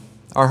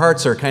Our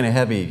hearts are kind of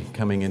heavy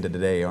coming into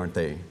today, aren't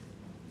they?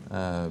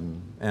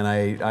 And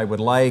I would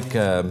like,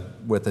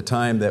 with the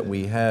time that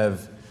we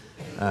have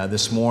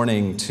this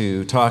morning,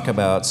 to talk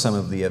about some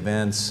of the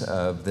events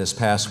of this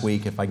past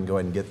week. If I can go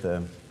ahead and get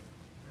the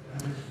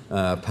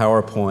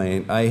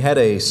PowerPoint. I had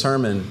a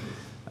sermon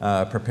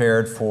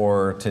prepared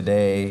for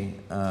today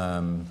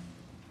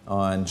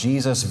on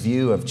Jesus'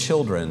 view of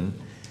children,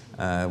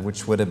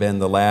 which would have been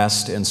the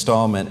last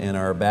installment in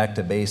our Back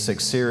to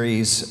Basics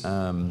series.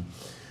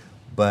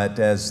 But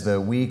as the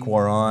week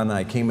wore on,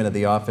 I came into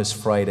the office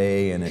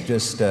Friday, and it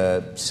just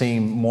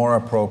seemed more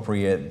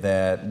appropriate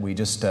that we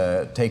just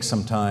take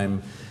some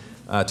time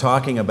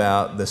talking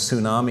about the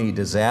tsunami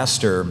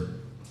disaster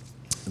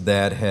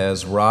that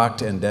has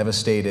rocked and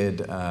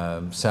devastated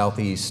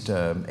Southeast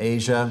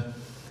Asia,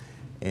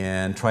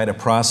 and try to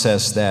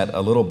process that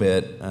a little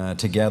bit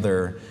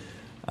together.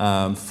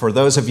 For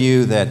those of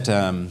you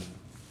that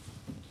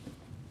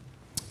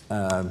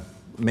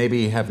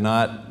maybe have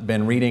not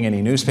been reading any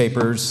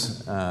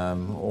newspapers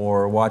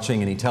or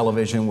watching any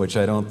television, which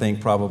I don't think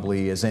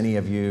probably is any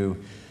of you,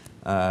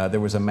 there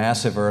was a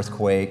massive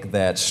earthquake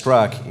that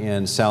struck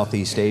in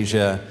Southeast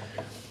Asia,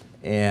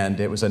 and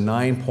it was a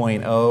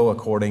 9.0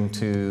 according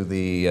to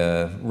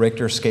the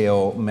Richter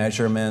scale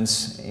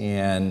measurements.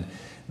 And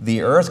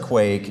the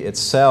earthquake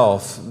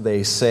itself,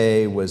 they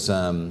say, was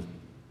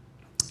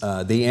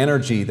the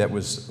energy that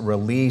was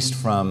released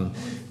from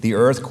the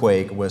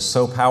earthquake was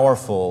so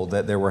powerful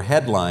that there were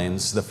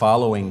headlines the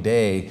following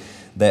day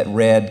that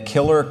read,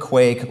 "Killer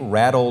Quake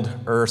Rattled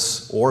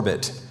Earth's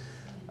Orbit."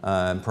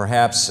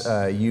 Perhaps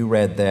you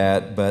read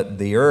that, but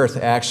the Earth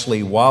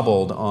actually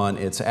wobbled on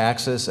its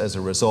axis as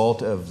a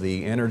result of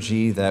the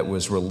energy that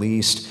was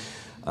released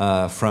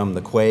from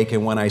the quake.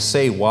 And when I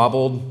say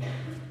wobbled,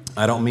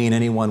 I don't mean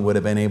anyone would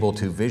have been able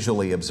to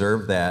visually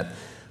observe that.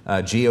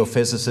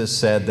 Geophysicists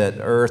said that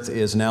Earth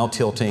is now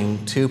tilting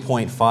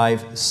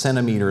 2.5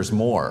 centimeters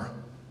more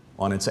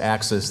on its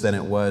axis than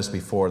it was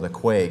before the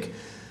quake.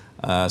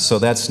 So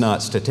that's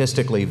not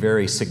statistically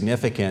very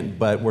significant,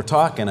 but we're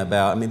talking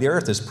about, the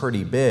Earth is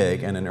pretty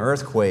big, and an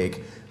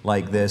earthquake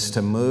like this,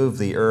 to move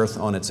the Earth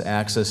on its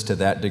axis to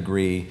that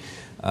degree,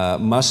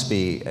 must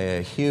be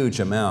a huge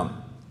amount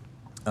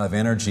of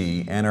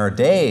energy. And our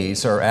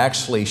days are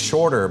actually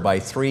shorter by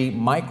 3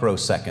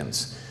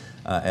 microseconds.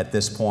 At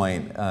this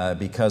point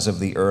because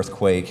of the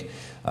earthquake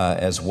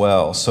as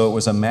well. So it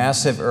was a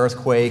massive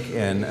earthquake,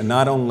 and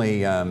not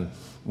only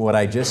what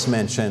I just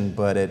mentioned,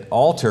 but it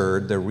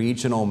altered the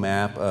regional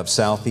map of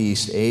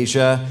Southeast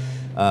Asia.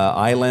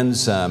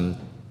 Islands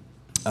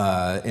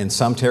in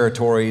some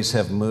territories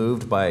have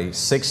moved by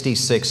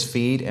 66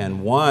 feet,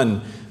 and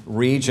one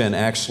region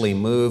actually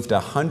moved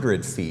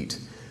 100 feet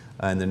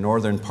in the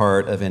northern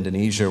part of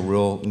Indonesia,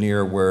 real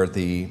near where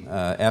the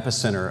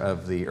epicenter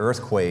of the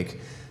earthquake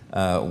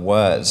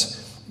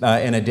was.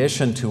 In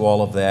addition to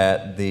all of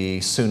that, the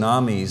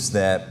tsunamis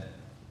that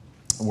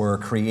were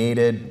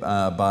created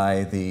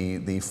by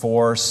the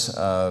force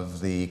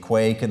of the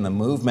quake and the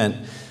movement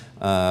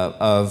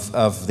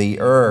of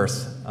the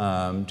earth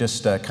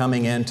just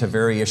coming into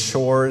various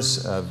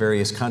shores of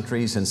various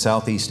countries in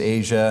Southeast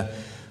Asia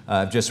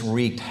just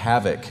wreaked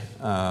havoc.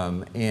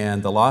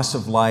 And the loss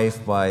of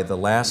life, by the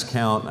last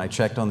count I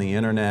checked on the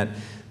internet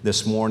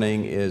this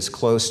morning, is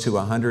close to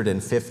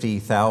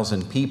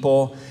 150,000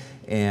 people.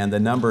 And the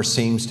number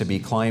seems to be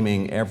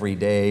climbing every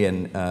day,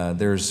 and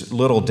there's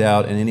little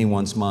doubt in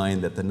anyone's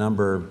mind that the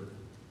number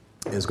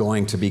is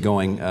going to be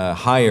going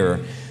higher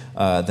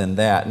than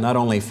that. Not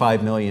only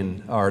 5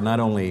 million, or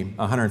not only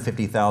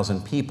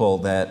 150,000 people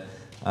that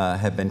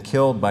have been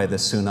killed by the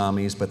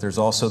tsunamis, but there's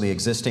also the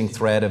existing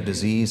threat of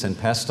disease and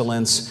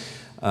pestilence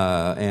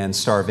and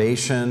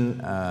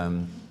starvation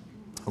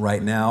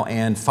right now,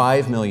 and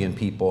 5 million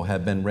people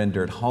have been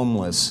rendered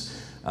homeless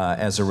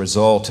as a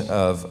result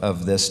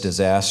of this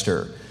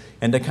disaster.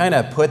 And to kind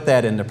of put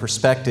that into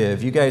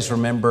perspective, you guys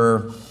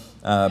remember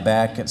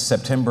back at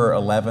September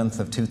 11th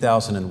of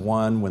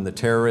 2001 when the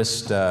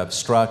terrorists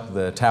struck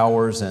the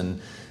towers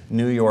in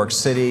New York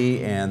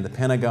City and the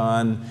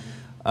Pentagon.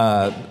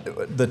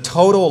 The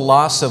total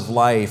loss of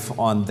life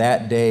on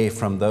that day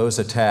from those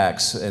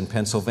attacks in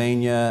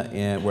Pennsylvania,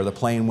 and where the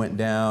plane went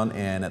down,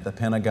 and at the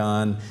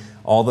Pentagon,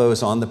 all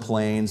those on the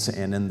planes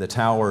and in the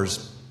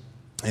towers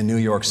in New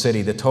York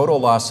City, the total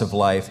loss of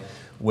life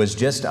was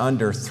just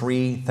under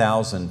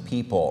 3,000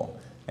 people.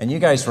 And you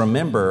guys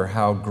remember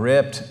how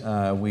gripped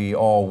we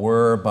all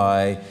were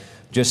by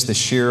just the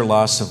sheer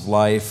loss of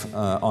life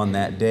on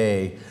that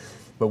day.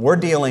 But we're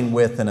dealing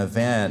with an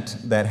event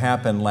that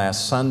happened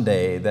last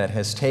Sunday that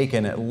has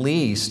taken at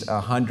least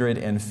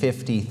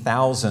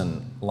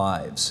 150,000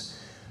 lives.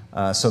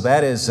 So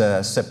that is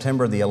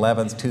September the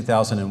 11th,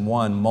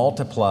 2001,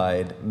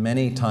 multiplied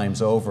many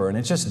times over. And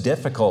it's just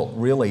difficult,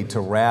 really,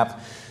 to wrap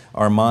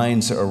our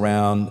minds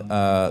around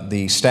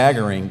the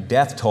staggering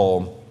death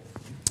toll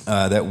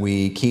that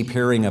we keep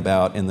hearing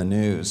about in the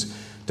news.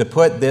 To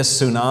put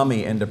this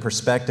tsunami into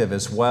perspective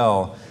as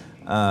well,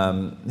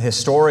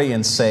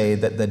 historians say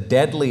that the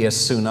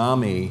deadliest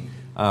tsunami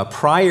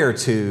prior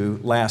to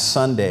last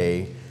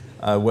Sunday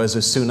was a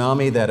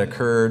tsunami that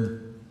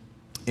occurred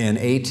in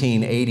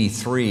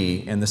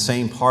 1883 in the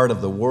same part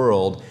of the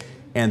world,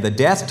 and the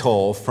death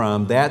toll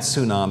from that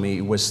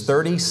tsunami was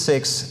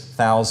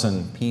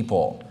 36,000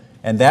 people.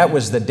 And that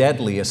was the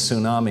deadliest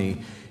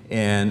tsunami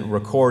in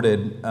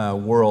recorded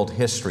world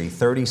history.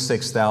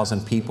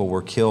 36,000 people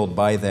were killed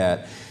by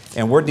that.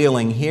 And we're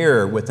dealing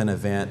here with an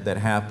event that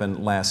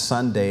happened last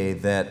Sunday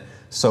that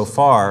so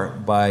far,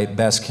 by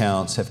best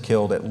counts, have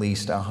killed at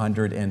least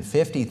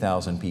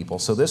 150,000 people.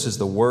 So this is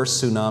the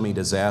worst tsunami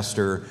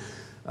disaster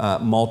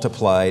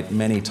multiplied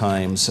many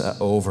times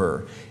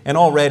over. And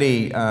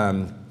already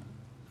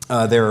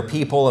there are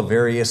people of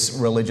various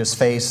religious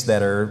faiths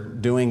that are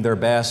doing their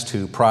best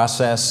to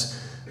process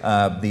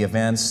the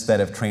events that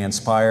have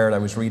transpired. I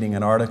was reading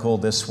an article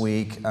this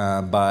week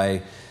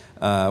where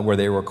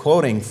they were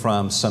quoting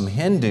from some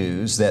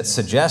Hindus that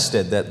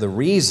suggested that the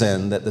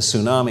reason that the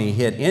tsunami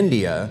hit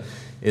India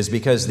is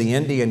because the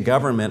Indian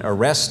government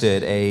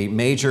arrested a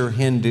major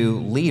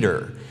Hindu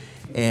leader.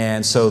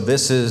 And so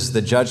this is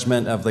the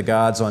judgment of the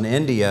gods on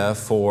India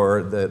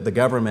for the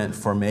government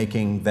for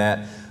making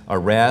that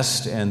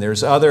arrest. And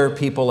there's other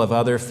people of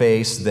other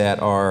faiths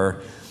that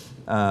are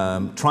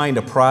trying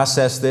to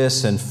process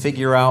this and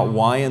figure out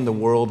why in the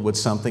world would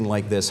something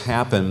like this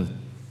happen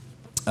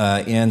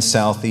in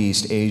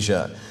Southeast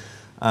Asia.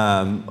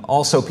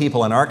 Also,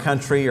 people in our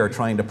country are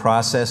trying to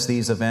process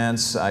these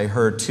events. I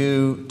heard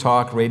 2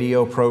 talk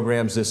radio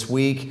programs this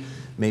week,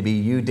 maybe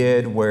you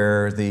did,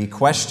 where the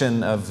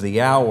question of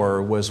the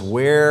hour was,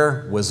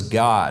 where was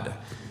God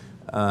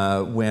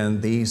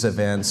when these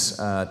events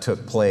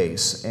took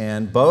place?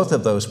 And both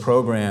of those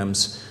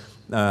programs,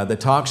 the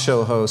talk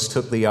show hosts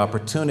took the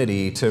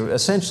opportunity to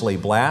essentially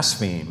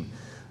blaspheme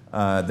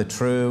the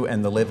true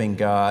and the living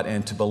God,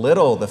 and to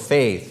belittle the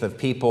faith of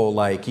people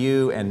like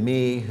you and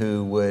me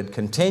who would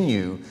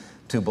continue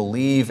to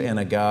believe in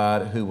a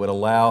God who would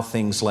allow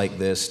things like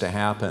this to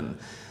happen.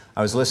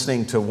 I was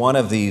listening to one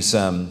of these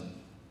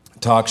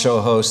talk show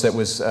hosts that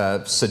was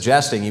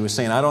suggesting, he was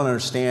saying, I don't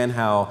understand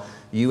how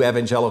you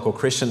evangelical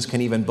Christians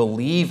can even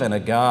believe in a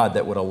God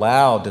that would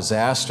allow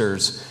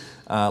disasters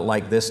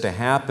like this to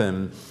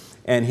happen.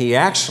 And he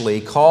actually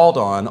called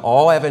on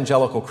all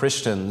evangelical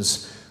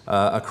Christians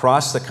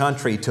across the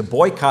country to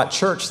boycott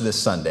church this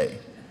Sunday.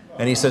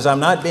 And he says, I'm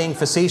not being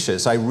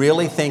facetious. I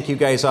really think you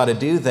guys ought to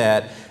do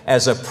that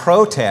as a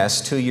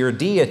protest to your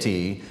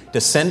deity, to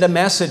send a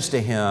message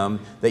to him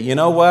that, you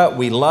know what,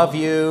 we love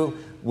you,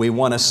 we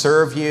want to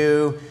serve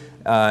you,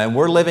 and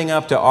we're living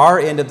up to our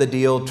end of the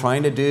deal,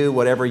 trying to do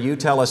whatever you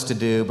tell us to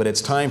do, but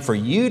it's time for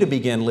you to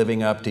begin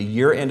living up to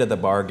your end of the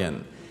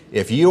bargain.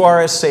 If you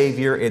are a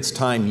savior, it's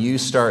time you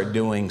start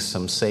doing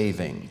some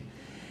saving.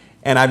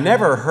 And I've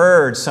never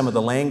heard some of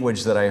the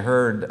language that I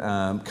heard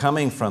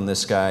coming from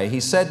this guy. He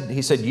said,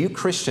 you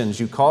Christians,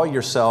 you call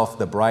yourself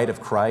the bride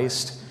of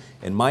Christ.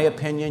 In my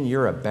opinion,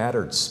 you're a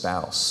battered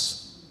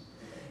spouse.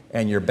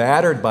 And you're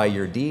battered by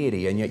your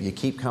deity, and yet you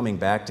keep coming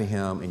back to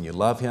him, and you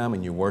love him,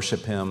 and you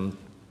worship him.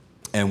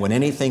 And when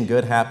anything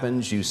good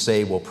happens, you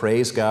say, well,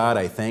 praise God,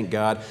 I thank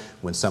God.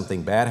 When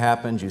something bad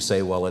happens, you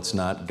say, well, it's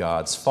not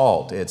God's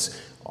fault, it's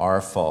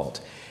our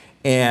fault.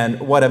 And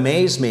what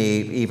amazed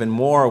me even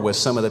more was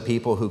some of the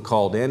people who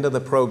called into the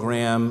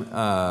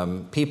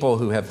program, people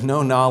who have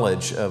no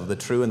knowledge of the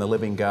true and the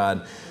living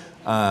God.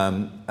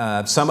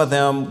 Some of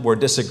them were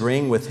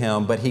disagreeing with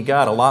him, but he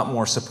got a lot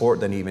more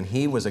support than even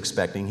he was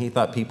expecting. He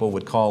thought people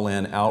would call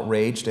in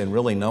outraged, and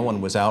really no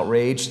one was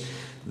outraged.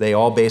 They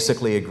all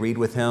basically agreed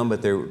with him,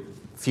 but there were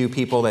few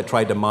people that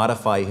tried to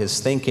modify his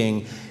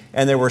thinking.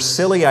 And there were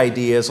silly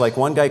ideas, like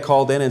one guy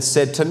called in and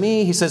said, to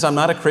me, he says, I'm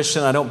not a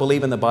Christian, I don't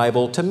believe in the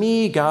Bible. To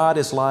me, God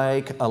is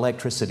like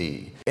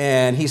electricity.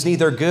 And he's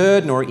neither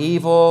good nor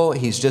evil,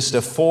 he's just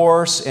a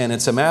force, and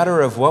it's a matter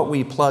of what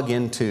we plug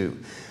into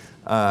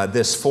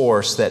this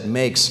force that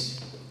makes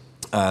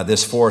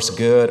this force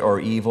good or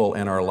evil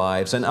in our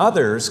lives. And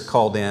others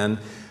called in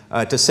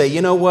to say,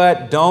 you know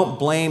what, don't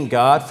blame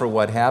God for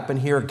what happened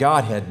here.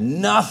 God had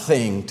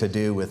nothing to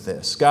do with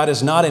this. God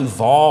is not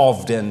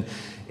involved in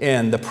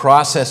the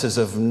processes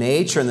of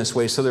nature in this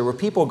way. So there were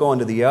people going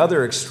to the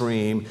other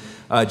extreme,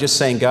 just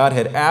saying God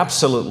had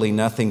absolutely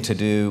nothing to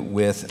do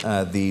with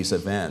these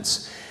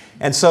events.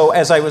 And so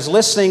as I was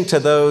listening to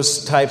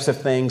those types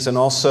of things and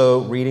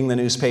also reading the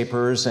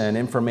newspapers and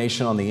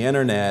information on the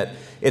internet,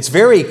 it's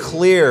very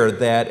clear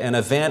that an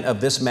event of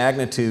this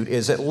magnitude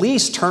is at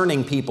least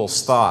turning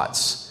people's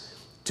thoughts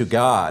to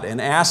God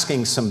and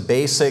asking some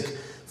basic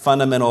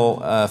fundamental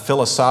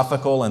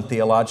philosophical and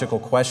theological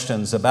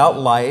questions about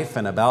life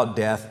and about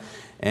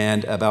death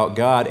and about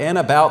God and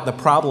about the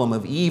problem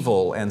of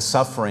evil and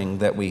suffering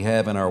that we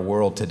have in our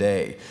world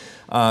today.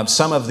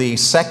 Some of the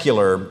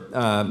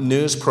secular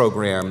news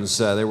programs,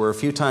 there were a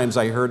few times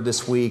I heard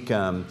this week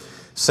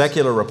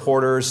secular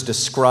reporters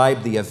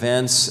describe the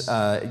events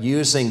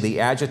using the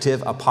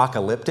adjective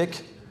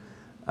apocalyptic.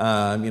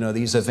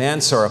 These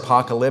events are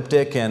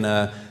apocalyptic, and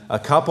a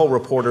couple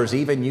reporters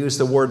even used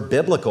the word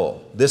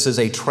biblical. This is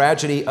a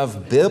tragedy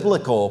of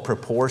biblical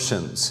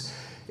proportions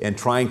in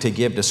trying to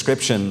give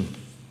description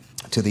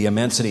to the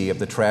immensity of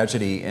the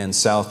tragedy in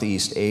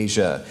Southeast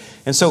Asia.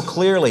 And so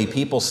clearly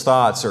people's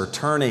thoughts are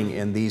turning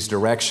in these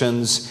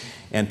directions,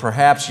 and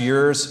perhaps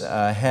yours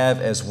have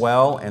as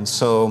well. And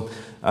so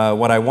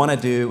what I want to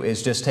do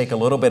is just take a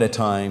little bit of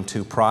time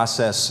to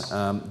process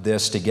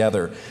this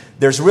together.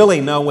 There's really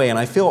no way, and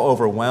I feel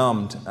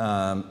overwhelmed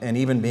and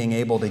even being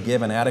able to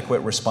give an adequate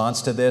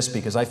response to this,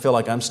 because I feel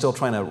like I'm still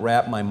trying to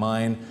wrap my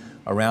mind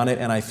around it,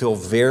 and I feel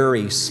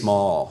very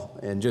small.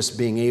 And just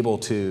being able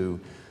to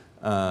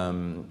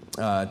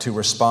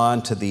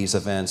respond to these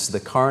events, the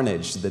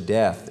carnage, the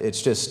death,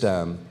 it's just,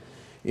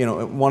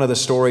 one of the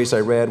stories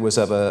I read was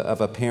of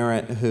a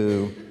parent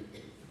who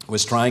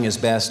was trying his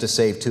best to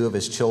save two of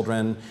his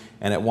children,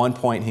 and at one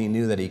point he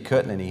knew that he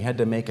couldn't, and he had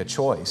to make a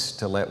choice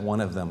to let one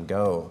of them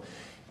go.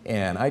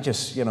 And I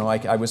just,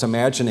 I was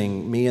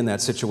imagining me in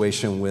that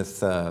situation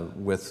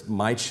with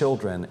my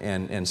children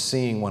and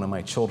seeing one of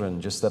my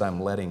children just that I'm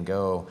letting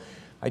go.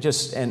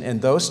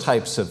 And those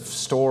types of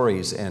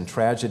stories and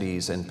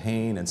tragedies and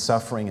pain and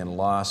suffering and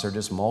loss are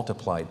just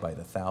multiplied by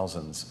the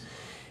thousands.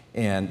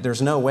 And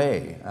there's no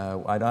way,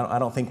 I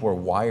don't think we're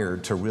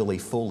wired to really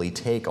fully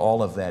take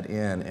all of that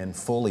in and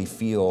fully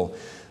feel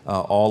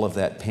all of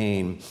that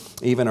pain.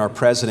 Even our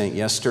president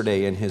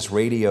yesterday in his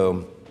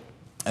radio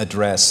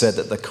address said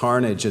that the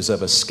carnage is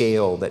of a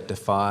scale that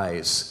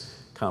defies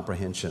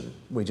comprehension.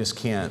 We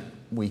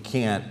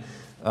can't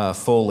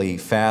fully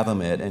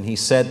fathom it. And he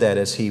said that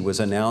as he was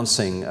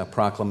announcing a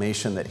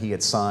proclamation that he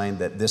had signed,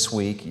 that this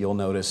week you'll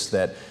notice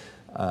that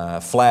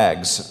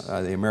flags,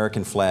 the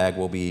American flag,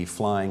 will be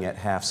flying at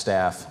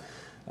half-staff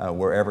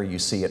wherever you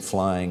see it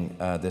flying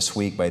this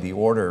week by the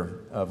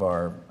order of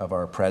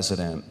our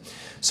president.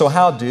 So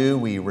how do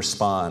we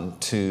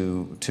respond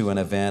to an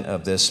event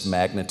of this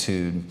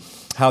magnitude?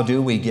 How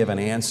do we give an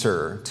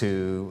answer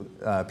to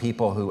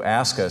people who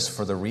ask us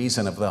for the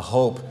reason of the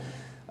hope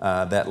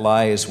that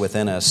lies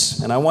within us?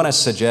 And I want to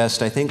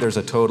suggest, I think there's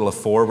a total of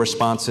 4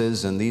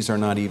 responses, and these are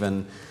not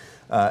even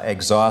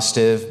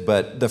exhaustive,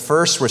 but the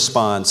first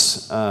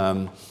response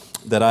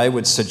that I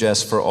would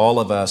suggest for all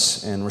of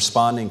us in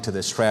responding to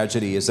this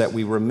tragedy is that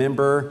we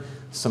remember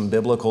some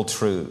biblical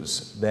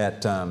truths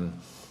that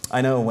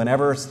I know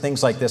whenever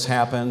things like this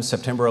happen,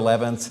 September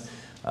 11th,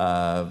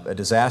 a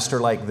disaster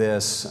like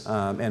this,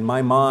 in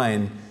my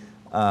mind,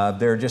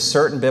 there are just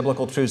certain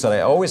biblical truths that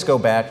I always go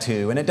back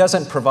to, and it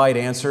doesn't provide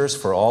answers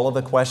for all of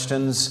the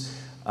questions,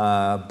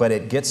 but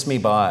it gets me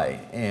by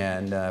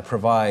and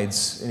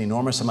provides an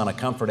enormous amount of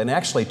comfort and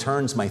actually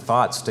turns my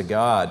thoughts to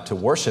God to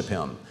worship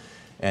Him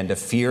and to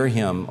fear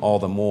Him all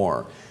the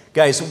more.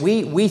 Guys,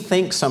 we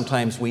think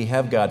sometimes we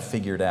have God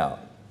figured out.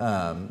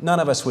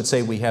 None of us would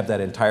say we have that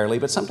entirely,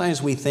 but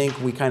sometimes we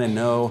think we kind of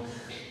know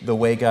the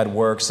way God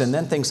works, and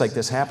then things like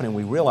this happen and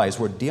we realize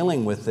we're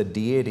dealing with the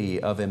deity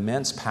of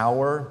immense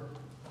power,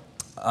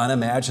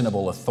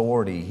 unimaginable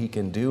authority. He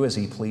can do as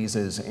He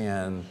pleases,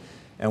 and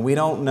we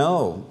don't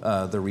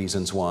know the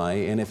reasons why.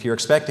 And if you're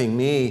expecting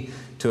me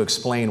to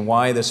explain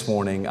why this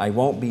morning, I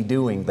won't be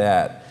doing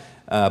that.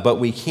 But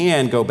we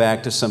can go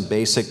back to some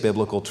basic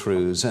biblical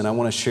truths, and I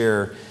want to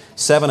share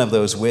 7 of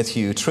those with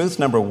you. Truth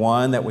number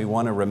 1 that we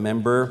want to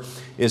remember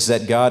is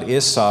that God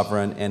is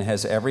sovereign and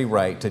has every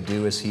right to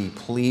do as He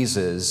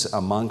pleases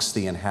amongst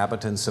the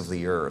inhabitants of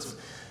the earth.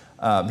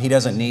 He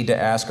doesn't need to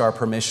ask our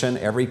permission.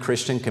 Every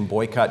Christian can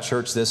boycott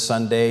church this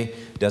Sunday.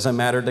 Doesn't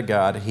matter to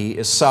God. He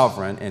is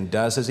sovereign and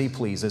does as He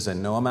pleases,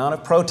 and no amount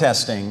of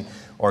protesting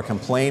or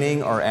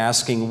complaining or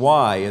asking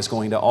why is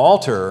going to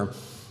alter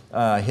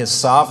His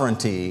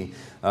sovereignty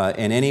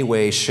in any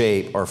way,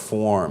 shape, or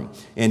form.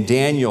 In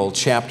Daniel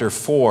chapter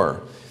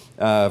 4,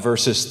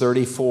 verses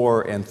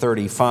 34 and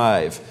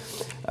 35,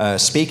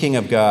 speaking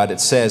of God, it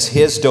says,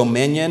 His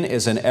dominion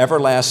is an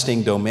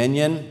everlasting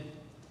dominion.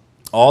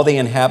 All the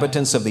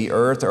inhabitants of the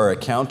earth are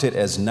accounted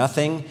as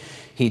nothing.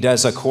 He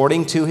does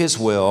according to His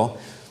will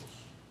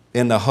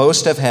in the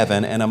host of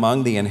heaven and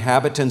among the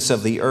inhabitants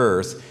of the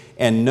earth,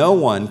 and no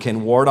one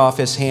can ward off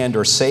His hand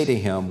or say to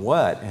Him,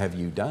 what have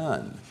you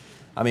done?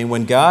 I mean,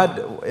 when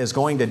God is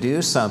going to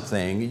do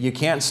something, you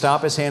can't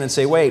stop His hand and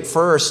say, wait,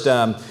 first,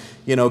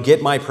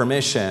 get my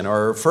permission,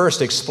 or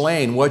first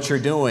explain what you're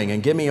doing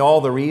and give me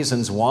all the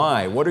reasons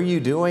why. What are you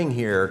doing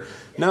here?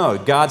 No,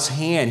 God's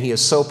hand, He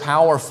is so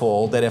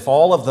powerful that if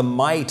all of the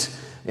might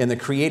in the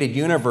created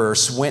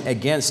universe went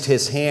against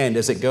His hand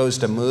as it goes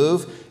to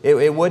move,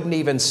 it wouldn't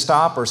even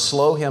stop or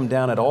slow Him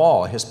down at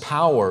all. His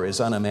power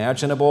is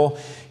unimaginable.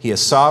 He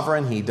is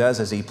sovereign. He does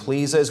as He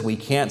pleases. We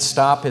can't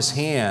stop His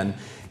hand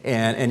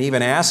and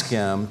even ask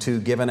Him to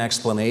give an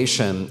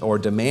explanation or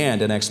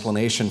demand an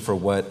explanation for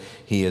what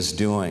He is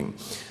doing.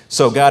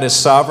 So God is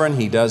sovereign.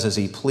 He does as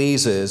He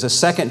pleases. A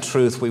second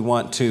truth we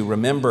want to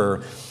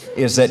remember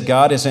is that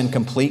God is in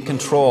complete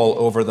control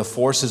over the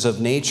forces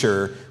of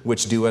nature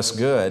which do us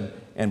good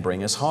and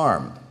bring us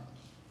harm.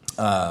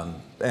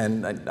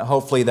 And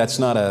hopefully that's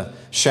not a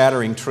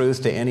shattering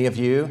truth to any of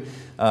you.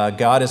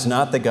 God is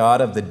not the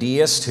God of the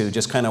deist who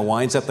just kind of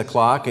winds up the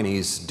clock and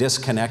He's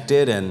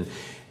disconnected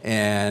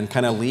and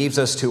kind of leaves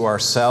us to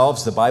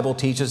ourselves. The Bible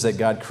teaches that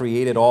God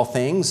created all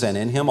things, and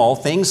in Him all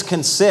things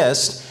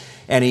consist.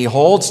 And he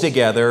holds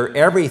together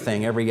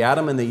everything, every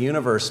atom in the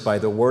universe by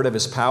the word of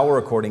his power,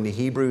 according to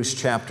Hebrews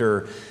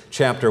chapter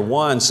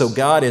 1. So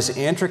God is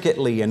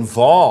intricately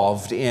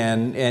involved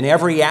in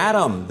every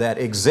atom that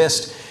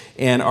exists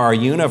in our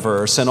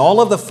universe. And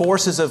all of the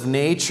forces of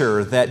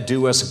nature that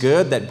do us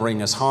good, that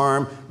bring us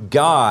harm,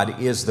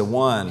 God is the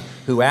one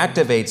who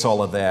activates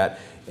all of that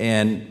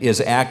and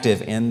is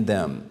active in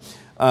them.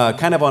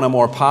 Kind of on a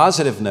more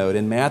positive note,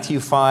 in Matthew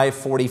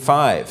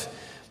 5:45,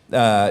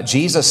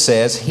 Jesus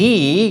says,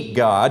 He,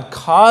 God,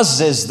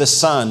 causes the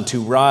sun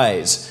to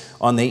rise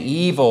on the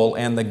evil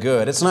and the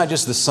good. It's not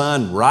just the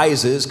sun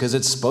rises because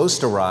it's supposed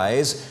to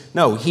rise.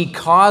 No, He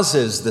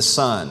causes the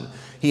sun.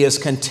 He is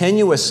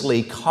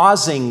continuously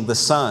causing the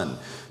sun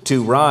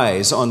to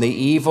rise on the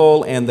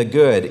evil and the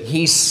good.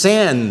 He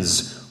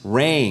sends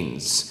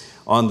rains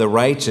on the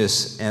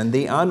righteous and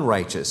the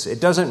unrighteous.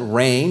 It doesn't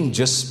rain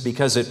just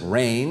because it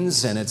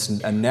rains and it's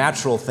a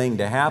natural thing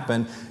to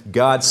happen.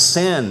 God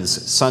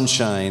sends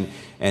sunshine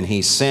and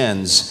He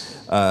sends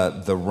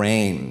the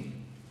rain.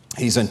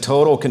 He's in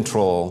total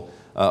control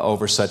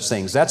over such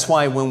things. That's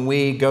why when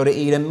we go to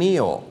eat a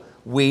meal,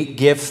 we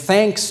give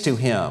thanks to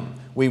Him.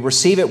 We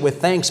receive it with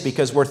thanks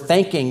because we're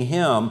thanking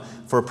Him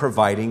for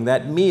providing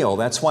that meal.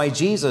 That's why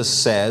Jesus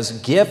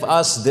says, give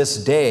us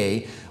this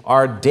day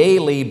our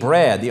daily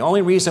bread. The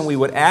only reason we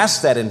would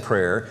ask that in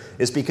prayer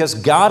is because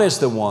God is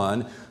the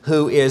one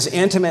who is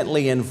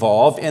intimately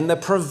involved in the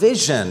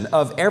provision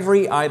of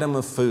every item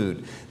of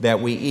food that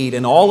we eat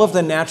and all of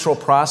the natural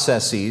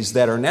processes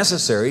that are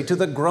necessary to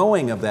the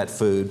growing of that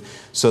food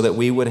so that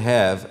we would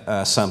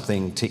have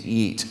something to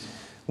eat.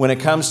 When it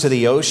comes to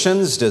the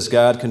oceans, does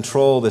God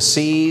control the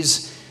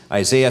seas?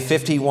 Isaiah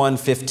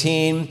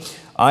 51:15,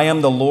 I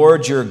am the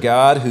Lord your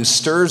God who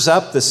stirs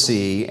up the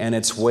sea and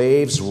its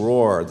waves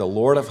roar. The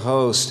Lord of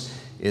hosts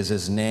is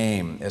His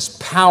name. As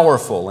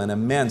powerful and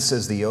immense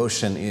as the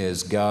ocean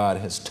is, God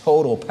has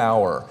total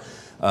power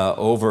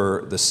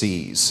over the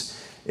seas.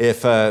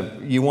 If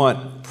you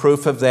want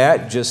proof of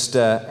that, just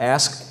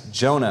ask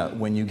Jonah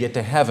when you get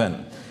to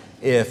heaven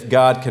if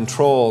God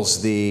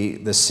controls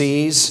the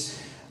seas.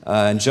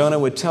 And Jonah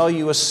would tell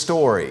you a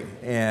story.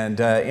 And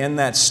in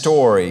that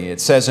story, it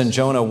says in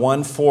Jonah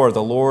 1:4,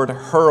 the Lord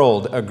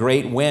hurled a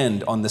great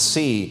wind on the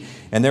sea,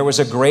 and there was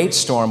a great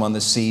storm on the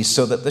sea,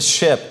 so that the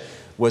ship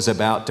was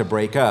about to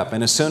break up.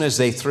 And as soon as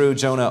they threw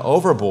Jonah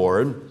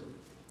overboard,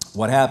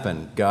 what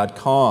happened? God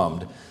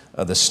calmed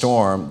the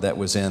storm that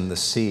was in the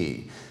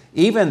sea.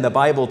 Even the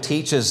Bible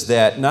teaches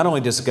that not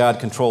only does God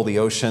control the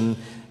ocean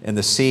and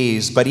the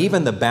seas, but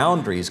even the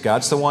boundaries.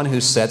 God's the one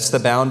who sets the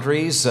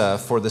boundaries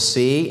for the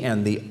sea,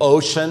 and the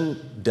ocean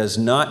does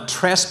not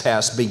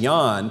trespass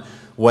beyond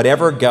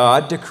whatever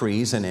God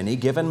decrees in any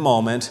given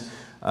moment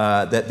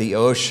that the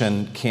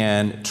ocean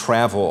can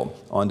travel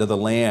onto the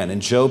land. In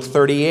Job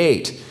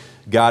 38,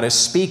 God is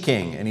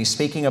speaking, and He's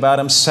speaking about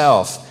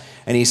Himself.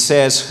 And He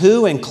says,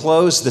 who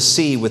enclosed the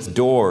sea with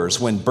doors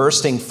when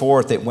bursting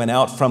forth it went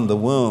out from the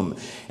womb?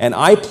 And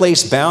I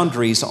placed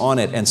boundaries on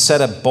it and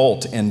set a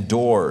bolt and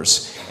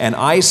doors. And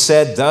I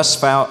said, thus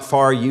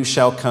far you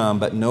shall come,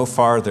 but no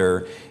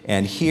farther.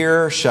 And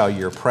here shall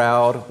your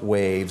proud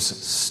waves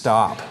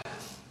stop.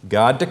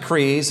 God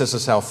decrees this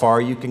is how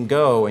far you can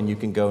go, and you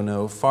can go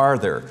no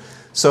farther.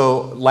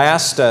 So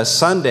last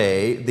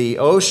Sunday, the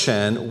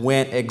ocean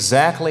went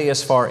exactly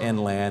as far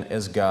inland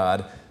as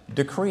God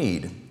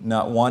decreed,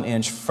 not 1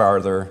 inch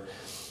farther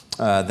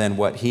than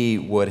what He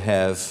would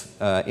have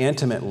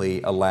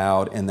intimately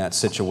allowed in that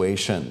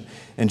situation.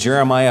 In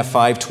Jeremiah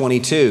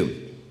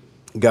 5:22,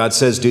 God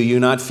says, do you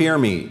not fear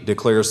me,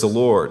 declares the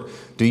Lord?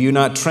 Do you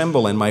not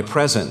tremble in my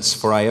presence?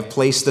 For I have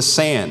placed the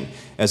sand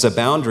as a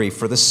boundary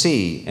for the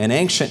sea, an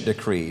ancient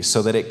decree,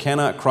 so that it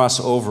cannot cross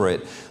over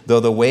it. Though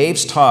the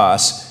waves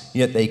toss,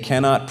 yet they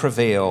cannot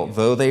prevail.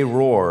 Though they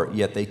roar,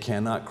 yet they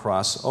cannot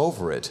cross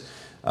over it.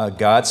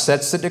 God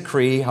sets the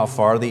decree how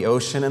far the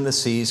ocean and the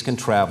seas can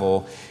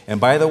travel.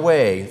 And by the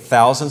way,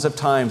 thousands of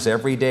times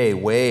every day,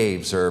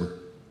 waves are,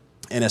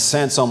 in a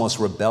sense, almost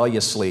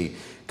rebelliously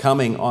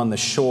coming on the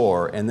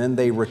shore, and then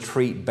they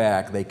retreat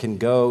back. They can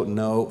go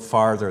no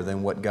farther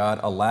than what God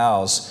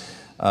allows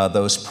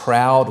those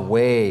proud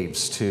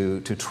waves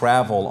to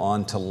travel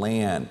onto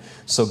land.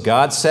 So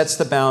God sets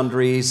the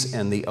boundaries,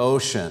 and the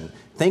ocean,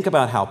 think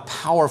about how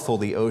powerful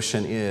the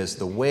ocean is,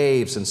 the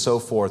waves and so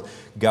forth.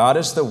 God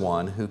is the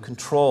one who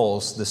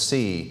controls the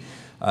sea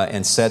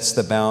and sets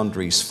the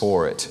boundaries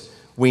for it.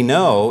 We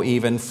know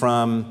even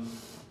from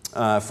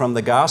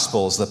the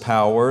Gospels the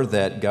power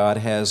that God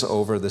has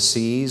over the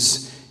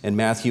seas. In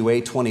Matthew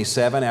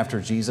 8:27, after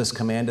Jesus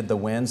commanded the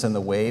winds and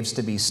the waves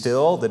to be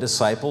still, the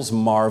disciples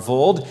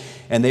marveled,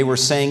 and they were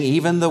saying,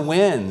 even the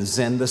winds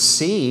and the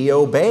sea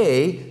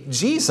obey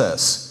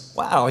Jesus.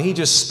 Wow, He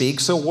just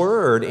speaks a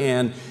word,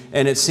 and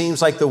it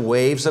seems like the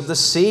waves of the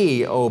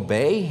sea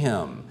obey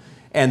Him.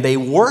 And they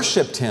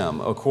worshiped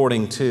Him,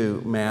 according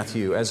to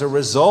Matthew, as a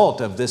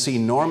result of this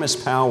enormous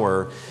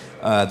power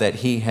that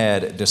He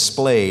had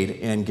displayed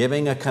in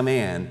giving a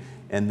command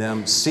and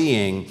them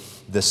seeing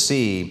the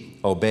sea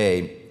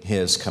obey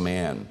his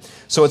command.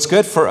 So it's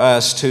good for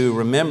us to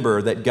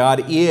remember that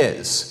God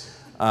is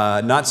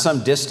not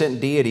some distant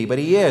deity, but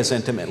he is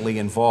intimately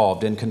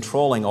involved in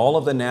controlling all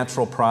of the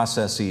natural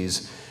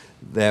processes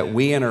that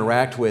we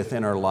interact with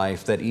in our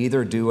life that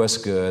either do us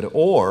good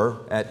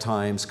or at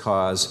times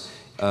cause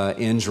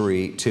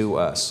injury to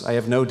us. I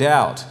have no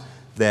doubt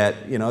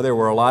that there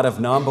were a lot of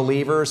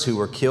non-believers who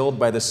were killed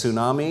by the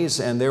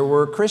tsunamis, and there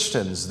were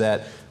Christians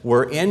that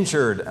were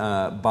injured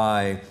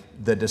by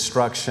the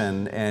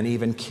destruction and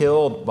even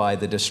killed by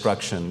the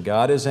destruction.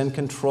 God is in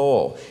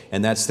control,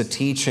 and that's the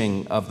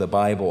teaching of the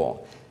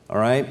Bible. All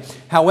right?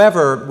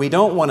 However, we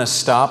don't want to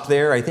stop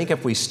there. I think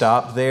if we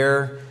stop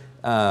there,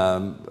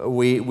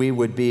 we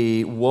would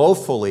be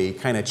woefully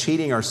kind of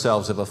cheating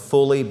ourselves of a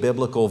fully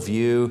biblical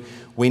view.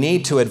 We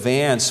need to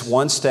advance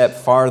one step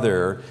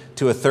farther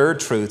to a third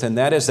truth, and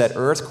that is that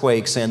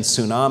earthquakes and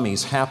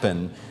tsunamis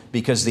happen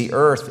because the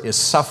earth is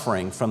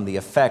suffering from the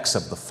effects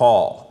of the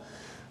fall.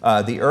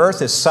 The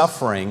earth is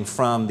suffering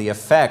from the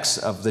effects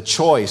of the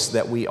choice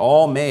that we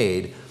all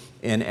made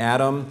in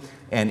Adam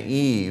and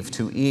Eve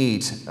to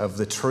eat of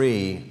the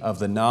tree of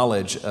the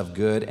knowledge of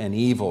good and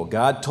evil.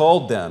 God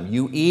told them,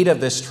 "You eat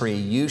of this tree,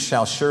 you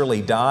shall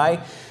surely die."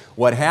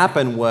 What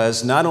happened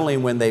was not only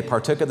when they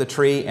partook of the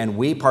tree and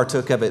we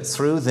partook of it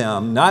through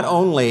them, not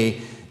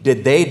only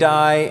did they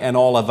die and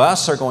all of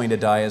us are going to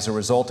die as a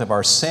result of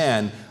our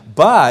sin,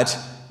 but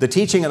the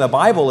teaching of the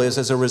Bible is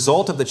as a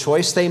result of the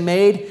choice they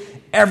made,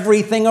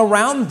 everything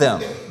around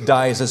them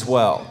dies as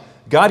well.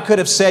 God could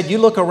have said, you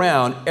look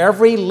around,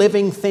 every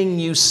living thing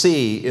you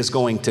see is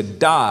going to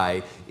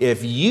die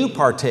if you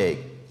partake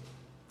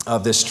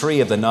of this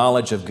tree of the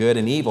knowledge of good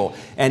and evil.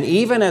 And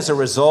even as a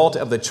result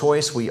of the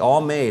choice we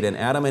all made in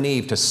Adam and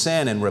Eve to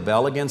sin and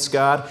rebel against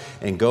God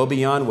and go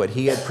beyond what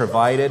he had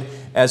provided,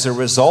 as a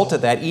result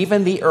of that,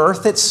 even the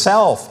earth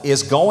itself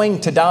is going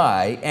to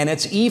die, and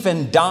it's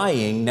even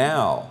dying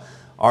now.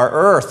 Our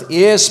earth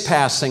is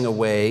passing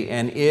away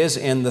and is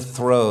in the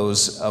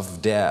throes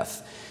of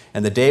death.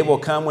 And the day will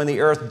come when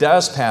the earth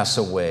does pass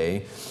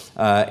away,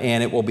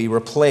 and it will be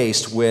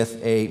replaced with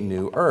a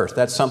new earth.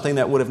 That's something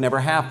that would have never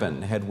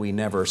happened had we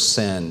never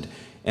sinned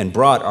and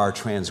brought our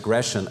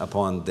transgression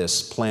upon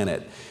this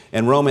planet.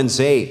 In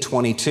Romans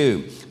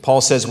 8:22,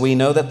 Paul says, "We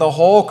know that the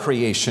whole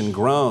creation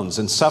groans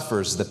and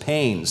suffers the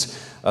pains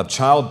of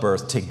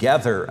childbirth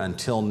together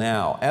until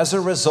now, as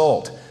a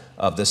result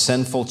of the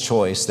sinful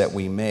choice that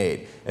we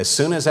made." As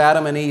soon as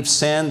Adam and Eve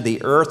sinned,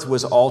 the earth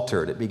was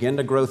altered. It began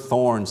to grow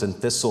thorns and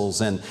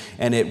thistles, and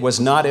it was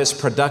not as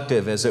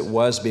productive as it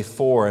was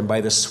before. And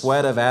by the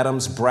sweat of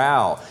Adam's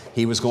brow,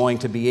 he was going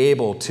to be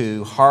able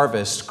to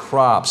harvest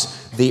crops.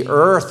 The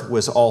earth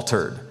was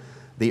altered.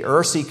 The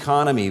earth's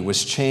economy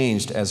was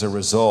changed as a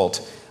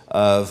result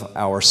of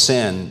our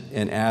sin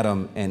in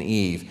Adam and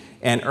Eve.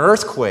 And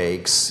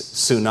earthquakes,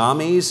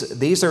 tsunamis,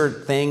 these are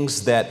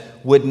things that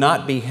would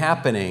not be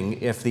happening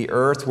if the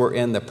earth were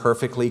in the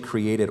perfectly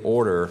created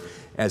order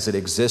as it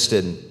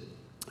existed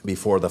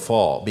before the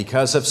fall.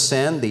 Because of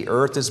sin, the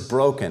earth is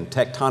broken.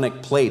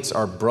 Tectonic plates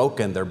are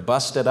broken. They're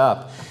busted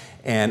up.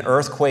 And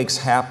earthquakes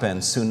happen,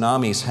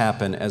 tsunamis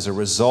happen as a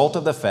result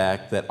of the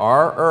fact that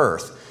our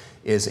earth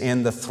is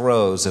in the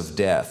throes of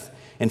death.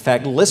 In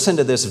fact, listen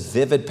to this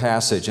vivid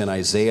passage in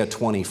Isaiah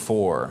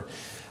 24.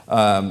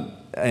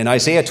 In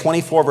Isaiah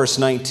 24, verse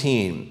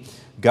 19,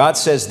 God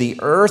says, "The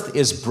earth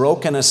is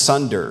broken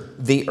asunder.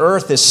 The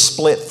earth is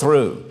split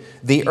through.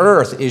 The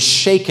earth is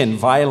shaken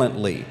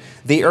violently.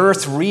 The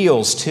earth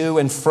reels to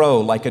and fro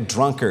like a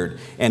drunkard,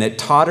 and it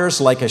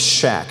totters like a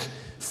shack.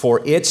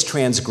 For its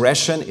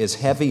transgression is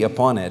heavy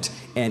upon it,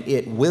 and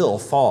it will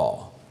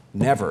fall,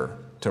 never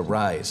to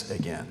rise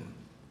again."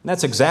 And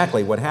that's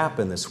exactly what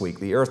happened this week.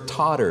 The earth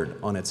tottered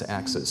on its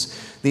axis.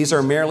 These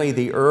are merely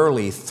the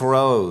early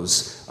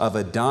throes of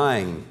a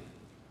dying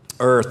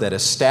earth that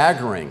is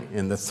staggering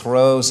in the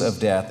throes of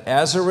death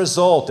as a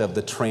result of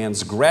the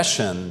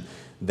transgression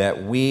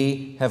that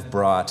we have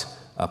brought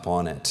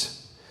upon it.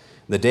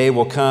 The day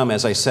will come,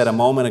 as I said a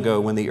moment ago,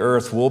 when the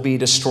earth will be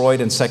destroyed.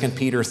 In 2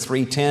 Peter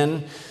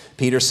 3:10,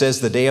 Peter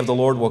says, "The day of the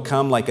Lord will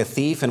come like a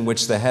thief, in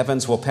which the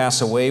heavens will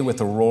pass away with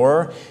a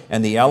roar,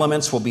 and the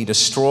elements will be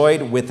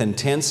destroyed with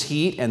intense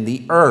heat, and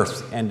the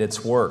earth and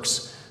its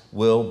works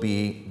will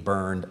be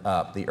burned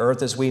up." The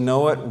earth as we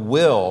know it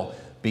will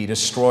be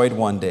destroyed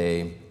one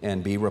day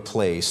and be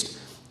replaced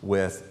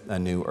with a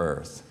new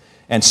earth.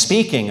 And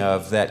speaking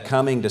of that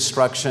coming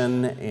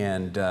destruction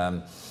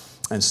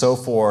and so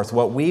forth,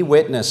 what we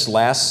witnessed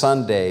last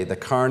Sunday, the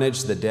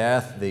carnage, the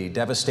death, the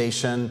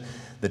devastation,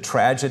 the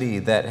tragedy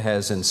that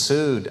has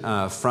ensued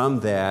from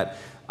that,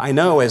 I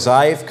know as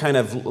I've kind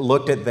of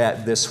looked at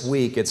that this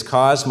week, it's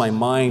caused my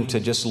mind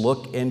to just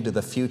look into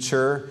the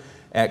future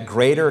at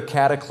greater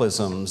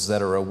cataclysms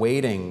that are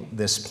awaiting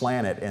this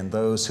planet and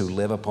those who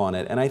live upon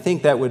it. And I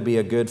think that would be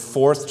a good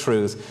fourth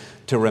truth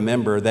to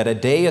remember, that a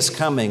day is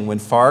coming when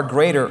far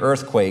greater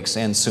earthquakes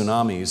and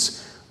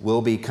tsunamis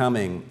will be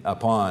coming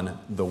upon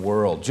the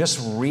world. Just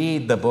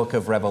read the book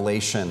of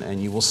Revelation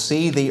and you will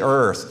see the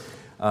earth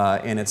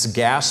in its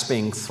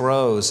gasping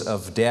throes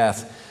of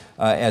death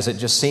as it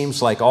just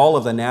seems like all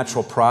of the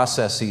natural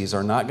processes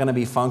are not going to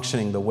be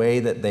functioning the way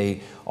that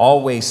they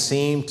always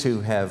seem to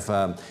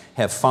have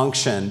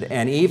functioned.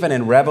 And even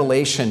in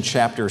Revelation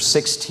chapter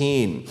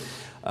 16,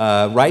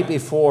 right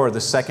before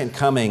the second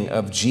coming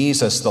of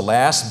Jesus, the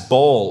last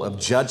bowl of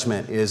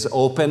judgment is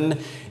open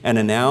and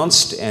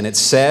announced, and it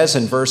says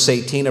in verse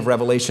 18 of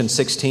Revelation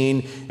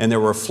 16, "And there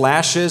were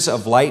flashes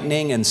of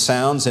lightning and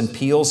sounds and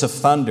peals of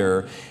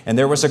thunder, and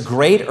there was a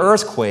great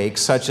earthquake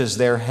such as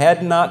there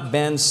had not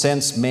been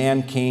since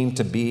man came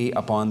to be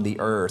upon the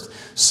earth.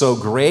 So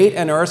great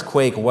an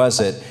earthquake was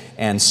it,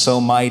 and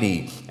so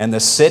mighty. And the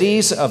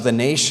cities of the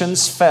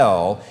nations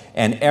fell,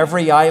 and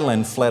every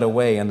island fled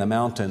away, and the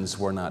mountains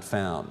were not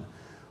found."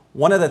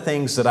 One of the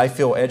things that I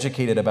feel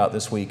educated about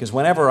this week is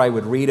whenever I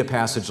would read a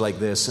passage like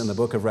this in the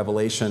book of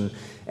Revelation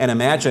and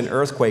imagine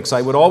earthquakes,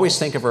 I would always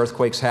think of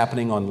earthquakes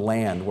happening on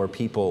land where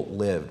people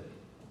lived.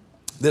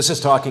 This is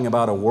talking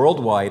about a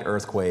worldwide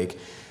earthquake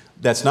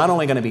that's not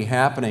only going to be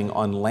happening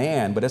on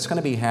land, but it's going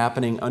to be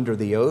happening under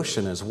the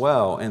ocean as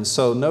well. And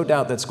so no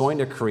doubt that's going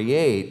to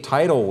create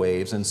tidal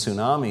waves and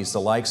tsunamis, the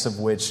likes of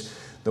which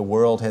the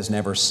world has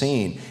never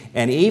seen.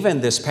 And even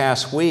this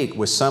past week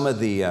with some of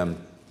the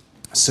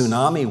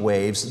tsunami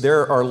waves,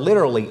 there are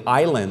literally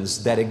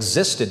islands that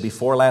existed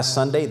before last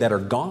Sunday that are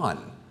gone.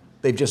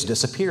 They've just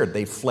disappeared.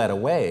 They've fled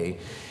away.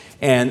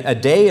 And a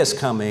day is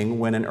coming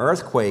when an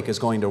earthquake is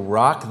going to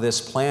rock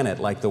this planet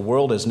like the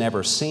world has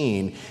never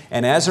seen.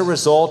 And as a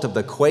result of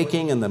the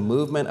quaking and the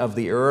movement of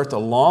the earth,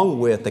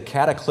 along with the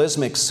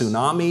cataclysmic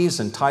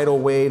tsunamis and tidal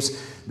waves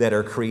that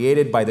are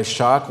created by the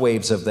shock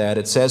waves of that,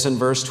 it says in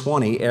verse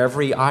 20,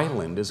 every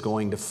island is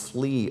going to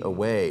flee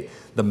away.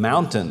 The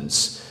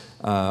mountains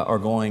are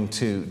going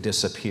to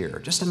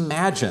disappear. Just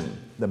imagine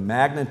the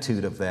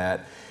magnitude of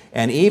that.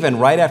 And even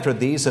right after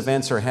these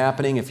events are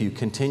happening, if you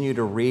continue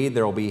to read,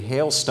 there will be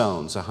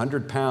hailstones,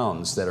 100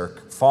 pounds, that are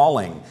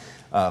falling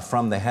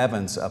from the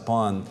heavens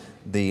upon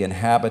the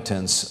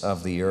inhabitants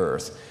of the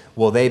earth.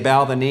 Will they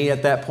bow the knee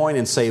at that point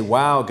and say,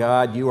 "Wow,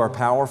 God, you are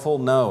powerful"?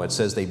 No, it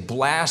says they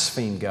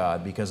blaspheme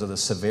God because of the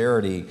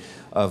severity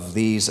of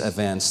these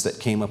events that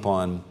came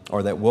upon,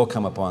 or that will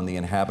come upon, the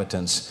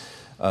inhabitants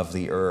of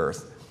the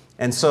earth.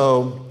 And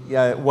so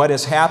what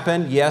has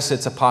happened, yes,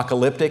 it's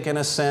apocalyptic in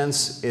a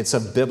sense, it's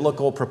of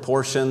biblical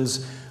proportions,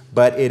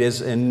 but it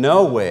is in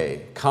no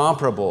way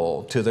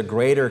comparable to the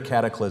greater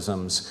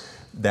cataclysms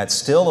that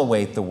still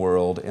await the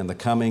world in the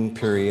coming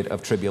period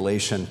of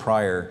tribulation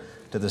prior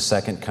to the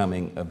second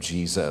coming of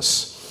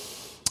Jesus.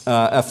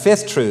 A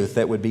fifth truth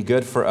that would be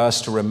good for us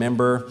to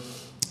remember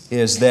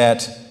is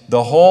that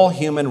the whole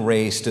human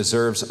race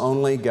deserves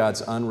only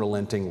God's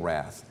unrelenting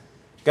wrath.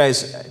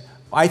 Guys,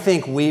 I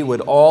think we would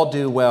all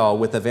do well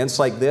with events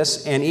like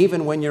this, and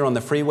even when you're on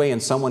the freeway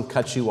and someone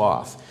cuts you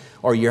off,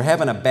 or you're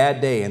having a bad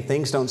day and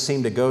things don't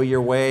seem to go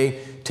your way,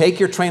 take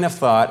your train of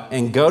thought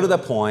and go to the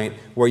point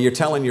where you're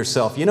telling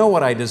yourself, you know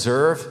what I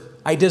deserve?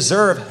 I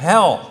deserve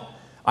hell.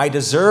 I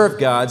deserve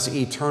God's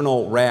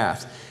eternal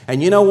wrath.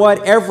 And you know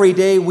what? Every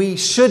day we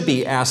should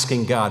be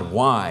asking God,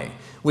 why?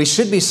 We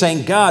should be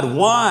saying, God,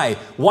 why?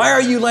 Why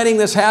are you letting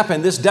this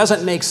happen? This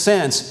doesn't make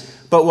sense.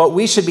 But what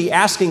we should be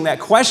asking that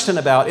question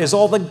about is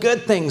all the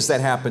good things that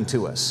happen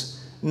to us.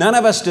 None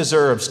of us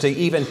deserves to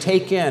even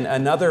take in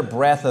another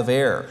breath of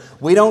air.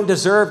 We don't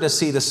deserve to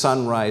see the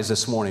sunrise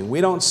this morning. We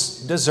don't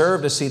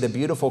deserve to see the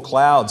beautiful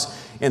clouds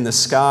in the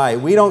sky.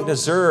 We don't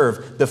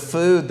deserve the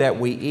food that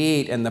we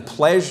eat and the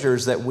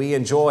pleasures that we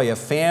enjoy of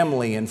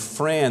family and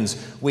friends.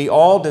 We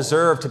all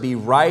deserve to be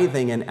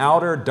writhing in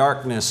outer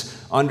darkness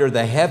under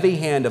the heavy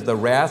hand of the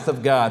wrath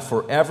of God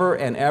forever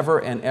and ever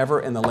and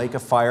ever in the lake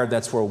of fire.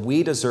 That's where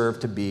we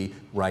deserve to be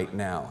right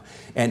now.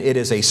 And it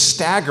is a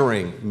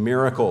staggering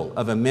miracle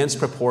of immense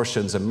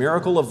proportions, a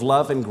miracle of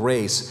love and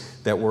grace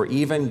that we're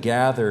even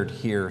gathered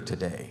here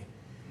today.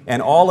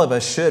 And all of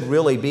us should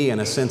really be in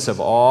a sense of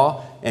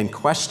awe and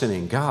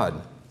questioning,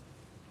 God,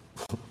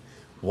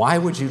 why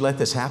would you let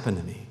this happen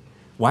to me?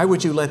 Why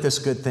would you let this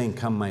good thing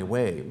come my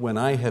way when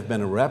I have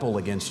been a rebel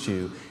against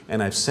you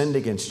and I've sinned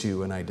against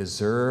you and I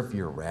deserve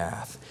your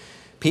wrath?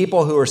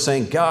 People who are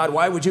saying, God,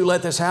 why would you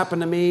let this happen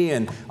to me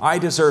and I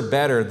deserve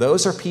better?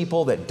 Those are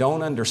people that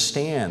don't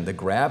understand the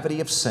gravity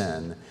of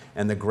sin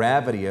and the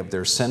gravity of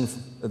their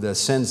the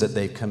sins that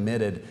they've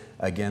committed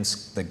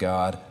against the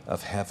God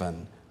of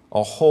heaven,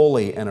 a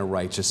holy and a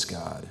righteous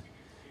God.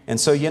 And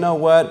so you know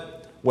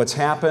what? What's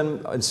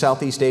happened in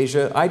Southeast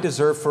Asia, I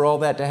deserve for all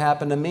that to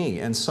happen to me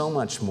and so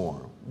much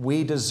more.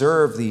 We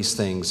deserve these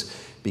things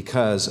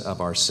because of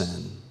our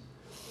sin.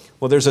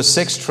 Well, there's a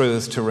sixth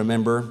truth to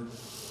remember,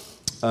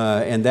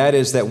 and that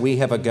is that we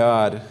have a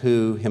God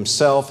who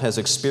himself has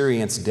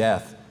experienced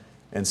death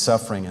and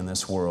suffering in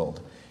this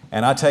world.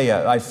 And I tell you,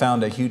 I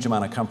found a huge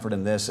amount of comfort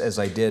in this as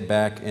I did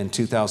back in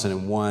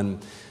 2001,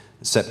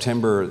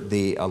 September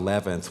the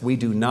 11th. We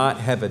do not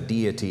have a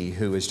deity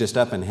who is just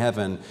up in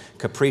heaven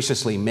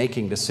capriciously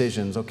making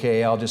decisions.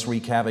 Okay, I'll just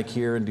wreak havoc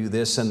here and do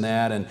this and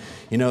that. And,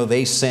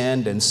 they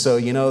sinned, and so,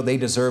 they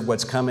deserve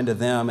what's coming to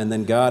them. And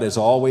then God is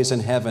always in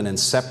heaven and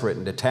separate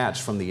and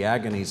detached from the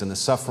agonies and the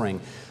suffering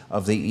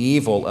of the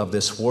evil of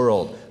this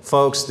world.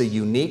 Folks, the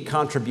unique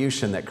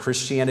contribution that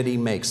Christianity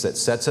makes that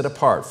sets it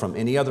apart from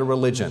any other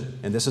religion,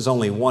 and this is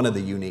only one of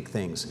the unique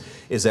things,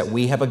 is that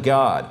we have a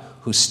God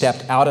who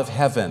stepped out of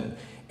heaven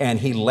and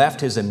he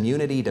left his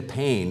immunity to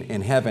pain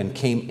in heaven,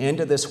 came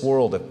into this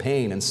world of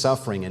pain and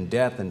suffering and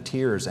death and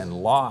tears and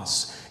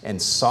loss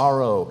and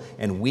sorrow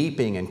and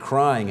weeping and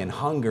crying and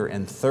hunger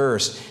and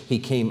thirst. He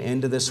came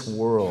into this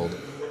world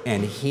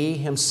and he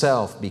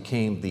himself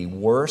became the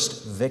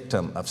worst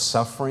victim of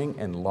suffering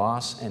and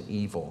loss and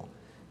evil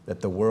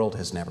that the world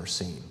has never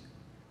seen.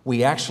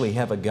 We actually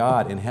have a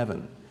God in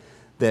heaven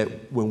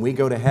that when we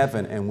go to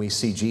heaven and we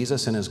see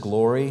Jesus in his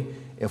glory,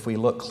 if we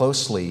look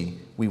closely,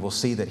 we will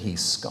see that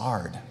he's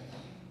scarred.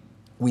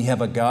 We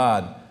have a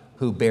God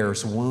who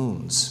bears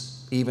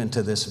wounds, even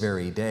to this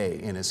very day,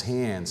 in his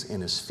hands,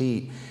 in his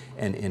feet,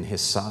 and in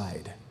his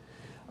side.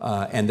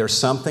 And there's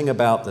something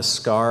about the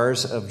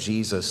scars of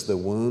Jesus, the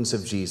wounds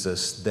of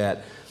Jesus,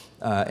 that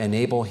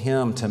enable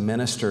him to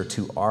minister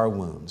to our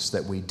wounds,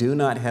 that we do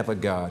not have a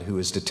God who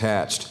is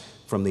detached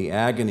from the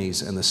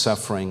agonies and the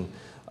suffering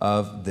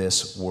of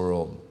this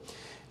world.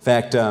 In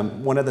fact,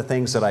 one of the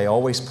things that I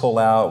always pull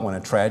out when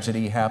a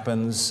tragedy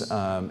happens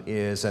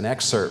is an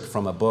excerpt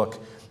from a book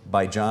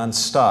by John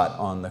Stott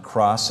on the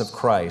cross of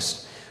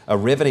Christ, a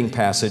riveting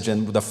passage.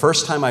 And the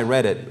first time I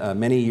read it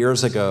many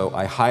years ago,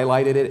 I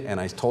highlighted it and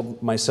I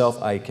told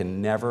myself I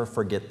can never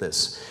forget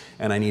this.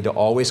 And I need to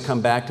always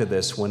come back to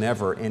this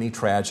whenever any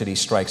tragedy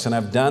strikes. And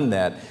I've done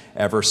that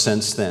ever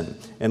since then.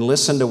 And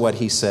listen to what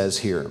he says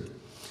here.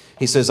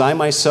 He says, "I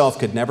myself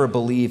could never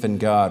believe in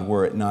God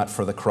were it not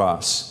for the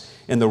cross.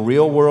 In the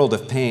real world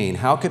of pain,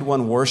 how could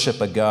one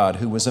worship a God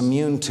who was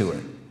immune to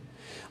it?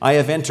 I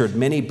have entered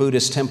many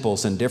Buddhist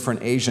temples in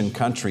different Asian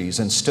countries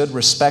and stood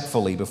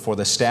respectfully before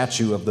the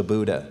statue of the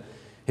Buddha.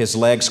 His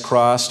legs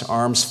crossed,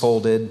 arms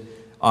folded,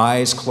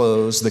 eyes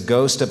closed, the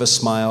ghost of a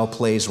smile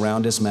plays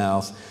round his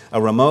mouth,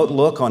 a remote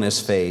look on his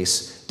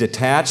face,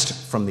 detached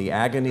from the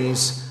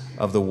agonies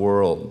of the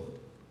world.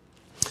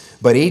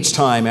 But each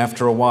time,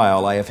 after a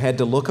while, I have had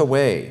to look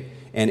away,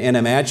 and in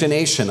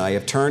imagination I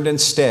have turned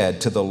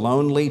instead to the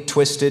lonely,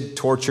 twisted,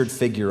 tortured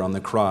figure on the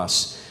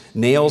cross,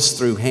 nails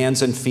through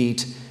hands and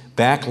feet,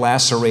 back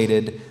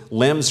lacerated,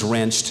 limbs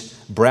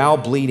wrenched, brow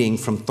bleeding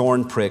from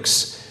thorn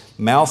pricks,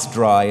 mouth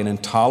dry and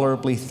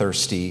intolerably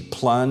thirsty,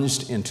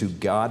 plunged into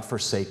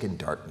God-forsaken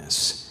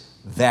darkness.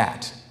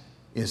 That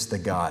is the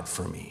God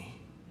for me."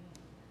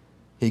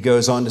 He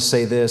goes on to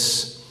say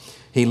this,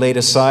 "He laid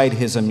aside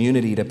his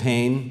immunity to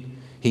pain.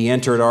 He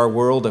entered our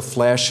world of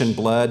flesh and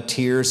blood,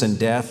 tears and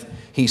death.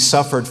 He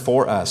suffered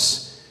for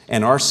us,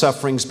 and our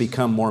sufferings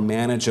become more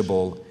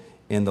manageable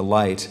in the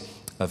light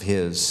of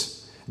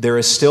his. There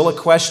is still a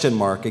question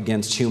mark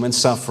against human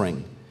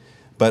suffering,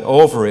 but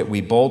over it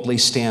we boldly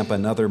stamp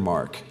another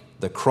mark,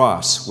 the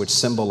cross, which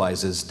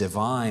symbolizes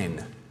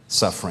divine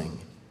suffering.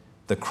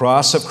 The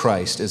cross of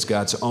Christ is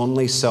God's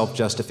only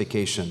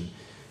self-justification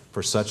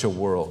for such a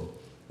world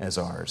as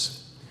ours."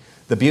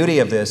 The beauty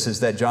of this is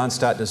that John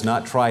Stott does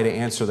not try to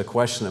answer the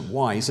question of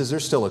why. He says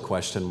there's still a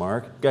question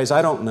mark. Guys,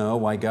 I don't know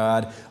why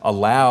God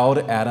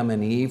allowed Adam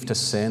and Eve to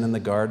sin in the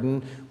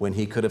garden when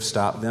he could have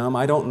stopped them.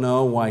 I don't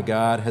know why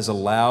God has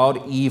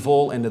allowed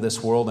evil into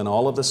this world and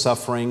all of the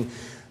suffering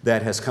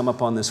that has come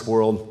upon this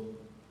world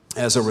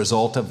as a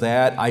result of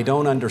that. I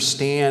don't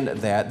understand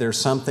that. There's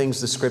some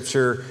things the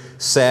Scripture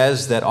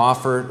says that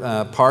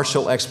offer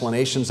partial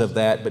explanations of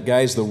that. But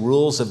guys, the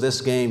rules of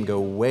this game go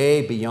way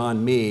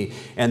beyond me.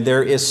 And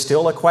there is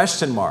still a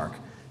question mark.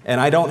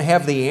 And I don't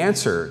have the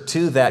answer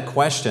to that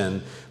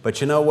question.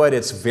 But you know what?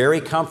 It's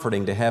very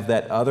comforting to have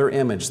that other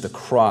image, the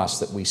cross,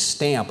 that we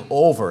stamp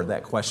over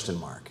that question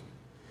mark.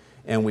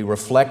 And we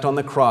reflect on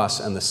the cross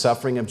and the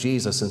suffering of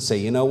Jesus and say,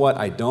 you know what?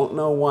 I don't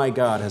know why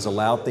God has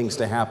allowed things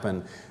to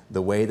happen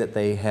the way that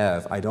they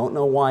have. I don't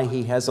know why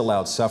he has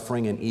allowed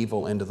suffering and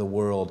evil into the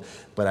world,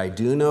 but I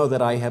do know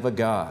that I have a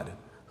God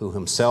who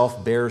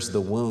himself bears the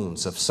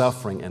wounds of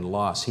suffering and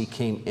loss. He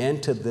came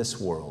into this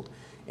world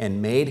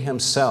and made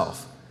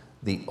himself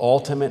the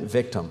ultimate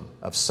victim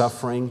of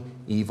suffering,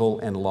 evil,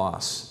 and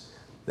loss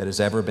that has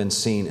ever been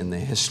seen in the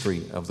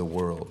history of the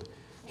world.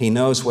 He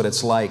knows what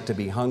it's like to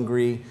be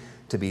hungry,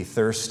 to be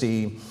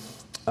thirsty.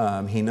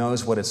 He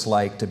knows what it's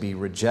like to be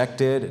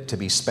rejected, to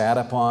be spat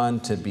upon,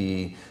 to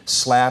be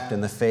slapped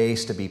in the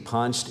face, to be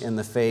punched in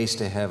the face,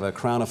 to have a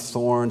crown of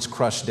thorns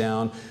crushed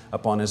down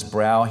upon his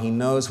brow. He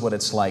knows what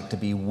it's like to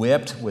be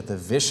whipped with a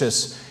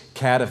vicious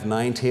cat of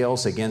nine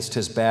tails against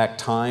his back,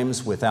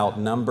 times without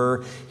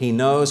number. He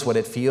knows what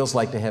it feels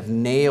like to have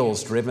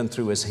nails driven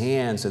through his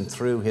hands and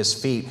through his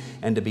feet,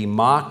 and to be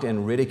mocked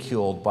and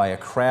ridiculed by a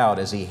crowd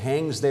as he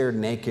hangs there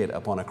naked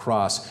upon a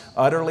cross,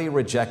 utterly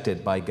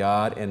rejected by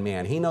God and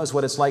man. He knows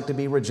what it's like to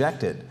be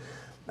rejected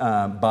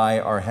by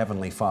our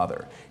Heavenly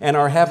Father. And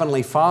our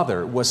Heavenly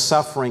Father was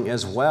suffering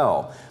as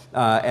well.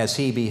 as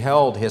he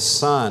beheld his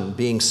Son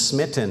being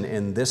smitten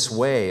in this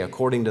way,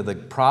 according to the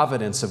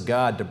providence of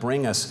God to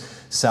bring us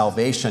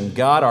salvation.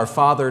 God, our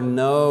Father,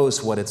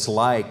 knows what it's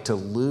like to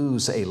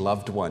lose a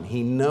loved one.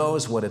 He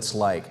knows what it's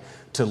like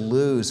to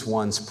lose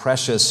one's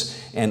precious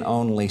and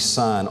only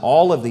Son.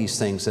 All of these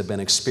things have been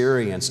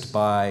experienced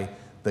by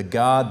the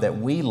God that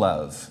we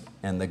love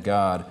and the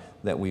God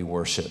that we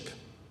worship.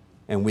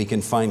 And we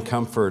can find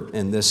comfort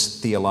in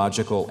this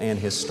theological and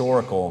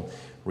historical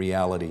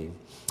reality.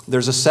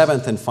 There's a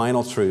seventh and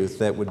final truth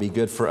that would be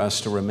good for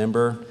us to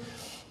remember,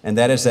 and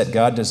that is that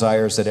God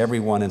desires that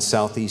everyone in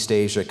Southeast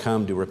Asia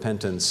come to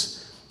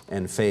repentance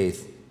and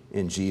faith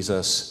in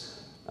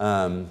Jesus.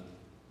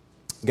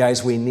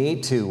 Guys, we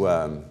need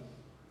to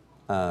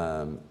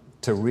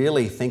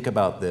really think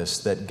about this,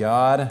 that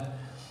God,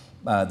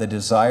 the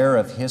desire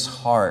of His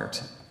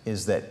heart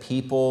is that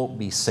people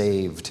be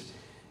saved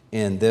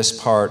in this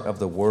part of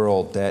the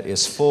world that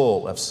is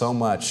full of so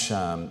much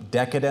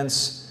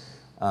decadence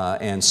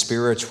and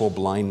spiritual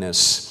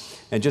blindness.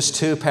 And just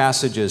two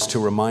passages to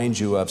remind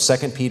you of.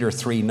 2 Peter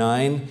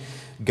 3:9,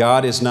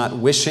 God is not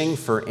wishing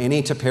for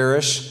any to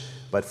perish,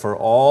 but for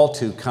all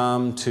to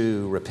come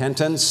to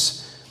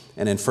repentance.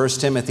 And in 1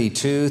 Timothy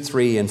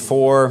 2:3 and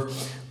 4,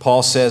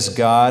 Paul says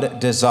God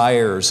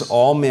desires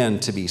all men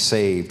to be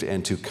saved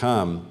and to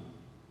come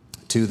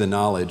to the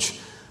knowledge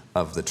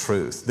of the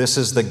truth. This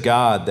is the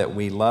God that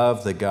we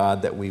love, the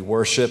God that we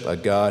worship, a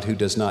God who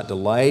does not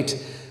delight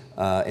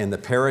in the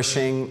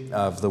perishing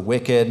of the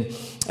wicked,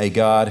 a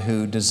God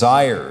who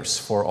desires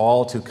for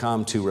all to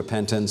come to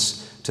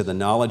repentance, to the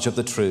knowledge of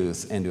the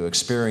truth, and to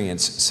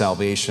experience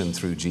salvation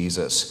through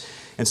Jesus.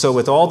 And so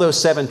with all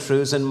those seven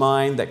truths in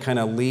mind, that kind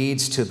of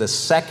leads to the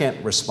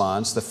second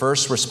response. The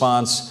first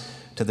response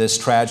to this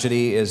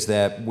tragedy is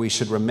that we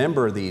should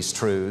remember these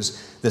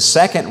truths. The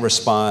second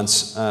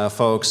response,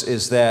 folks,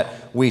 is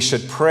that we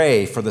should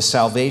pray for the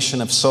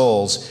salvation of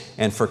souls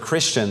and for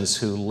Christians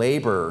who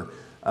labor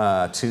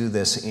to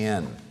this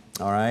end,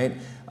 all right?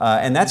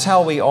 And that's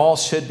how we all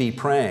should be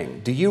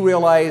praying. Do you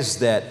realize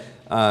that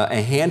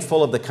a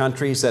handful of the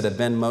countries that have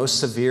been most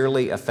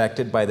severely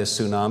affected by the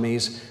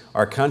tsunamis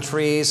are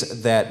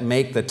countries that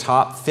make the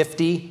top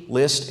 50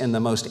 list in the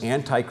most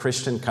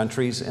anti-Christian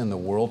countries in the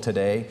world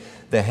today,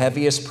 the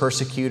heaviest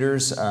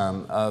persecutors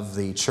of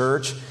the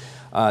church?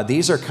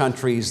 These are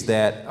countries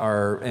that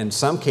are, in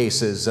some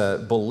cases,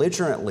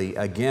 belligerently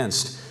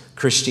against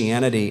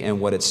Christianity and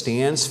what it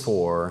stands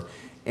for.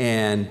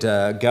 And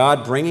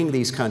God bringing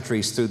these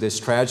countries through this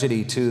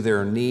tragedy to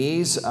their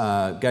knees.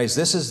 Guys,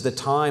 this is the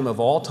time of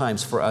all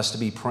times for us to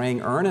be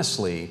praying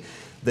earnestly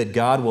that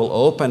God will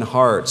open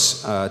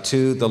hearts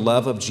to the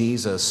love of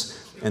Jesus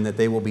and that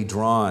they will be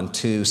drawn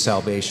to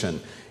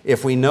salvation.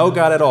 If we know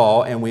God at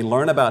all and we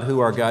learn about who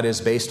our God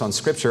is based on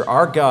Scripture,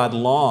 our God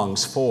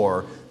longs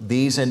for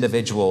these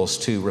individuals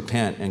to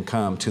repent and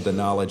come to the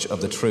knowledge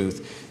of the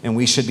truth. And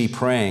we should be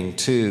praying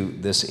to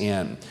this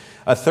end.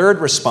 A third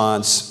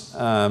response,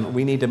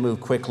 we need to move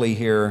quickly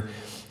here,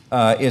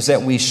 is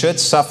that we should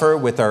suffer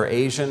with our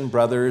Asian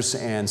brothers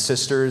and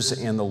sisters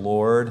in the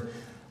Lord.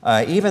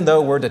 Even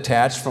though we're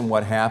detached from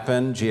what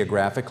happened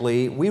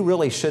geographically, we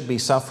really should be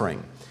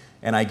suffering.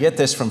 And I get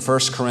this from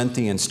 1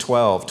 Corinthians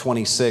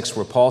 12:26,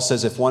 where Paul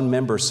says, if one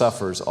member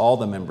suffers, all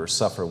the members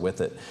suffer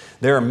with it.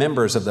 There are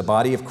members of the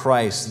body of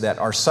Christ that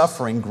are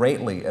suffering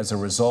greatly as a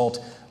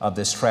result of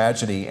this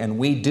tragedy, and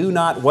we do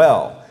not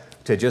well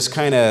to just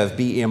kind of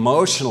be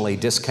emotionally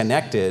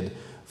disconnected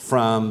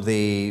from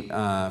the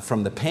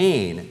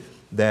pain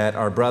that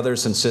our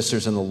brothers and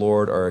sisters in the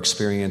Lord are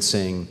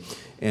experiencing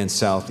in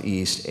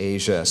Southeast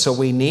Asia. So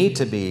we need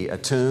to be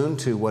attuned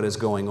to what is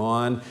going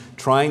on,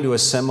 trying to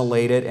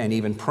assimilate it, and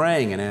even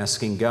praying and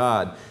asking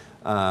God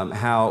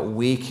how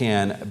we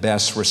can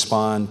best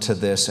respond to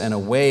this in a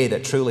way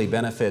that truly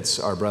benefits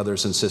our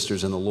brothers and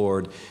sisters in the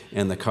Lord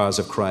and the cause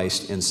of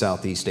Christ in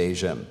Southeast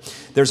Asia.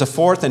 There's a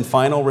fourth and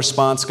final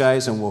response,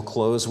 guys, and we'll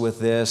close with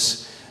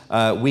this.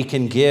 We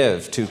can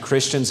give to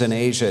Christians in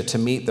Asia to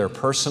meet their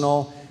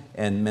personal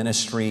and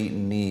ministry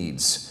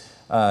needs.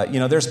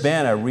 There's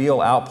been a real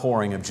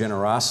outpouring of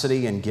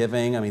generosity and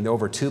giving. I mean,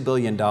 over $2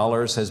 billion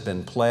has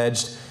been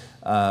pledged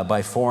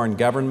by foreign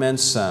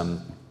governments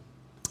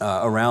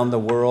around the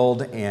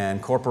world,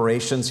 and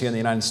corporations here in the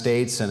United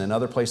States and in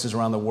other places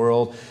around the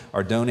world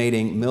are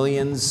donating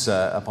millions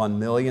upon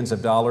millions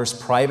of dollars.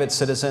 Private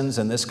citizens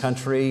in this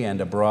country and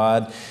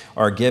abroad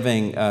are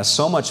giving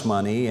so much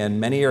money, and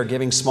many are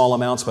giving small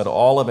amounts, but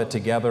all of it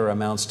together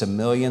amounts to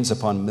millions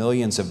upon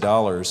millions of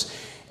dollars.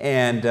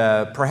 And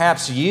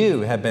perhaps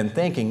you have been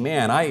thinking,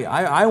 man,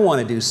 I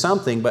want to do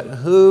something, but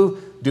who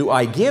do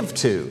I give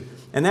to?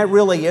 And that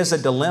really is a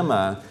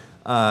dilemma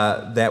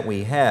that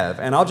we have.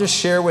 And I'll just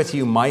share with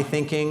you my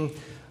thinking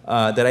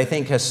that I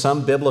think has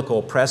some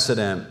biblical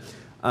precedent.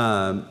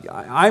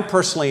 I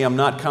personally am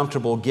not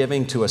comfortable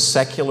giving to a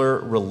secular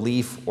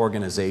relief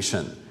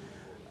organization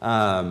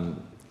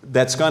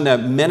that's going to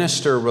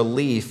minister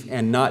relief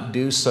and not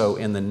do so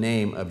in the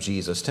name of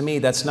Jesus. To me,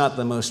 that's not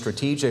the most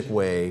strategic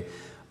way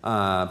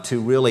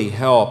to really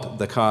help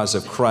the cause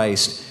of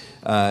Christ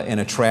in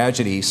a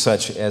tragedy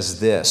such as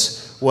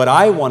this. What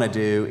I want to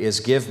do is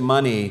give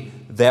money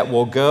that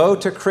will go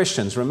to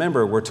Christians.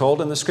 Remember, we're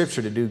told in the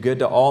Scripture to do good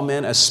to all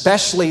men,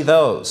 especially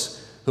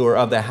those who are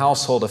of the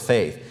household of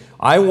faith.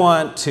 I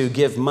want to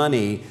give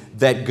money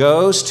that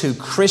goes to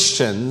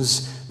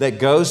Christians, that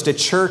goes to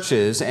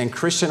churches and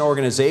Christian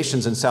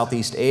organizations in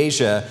Southeast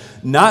Asia,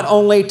 not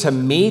only to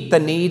meet the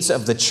needs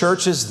of the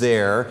churches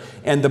there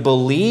and the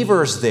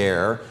believers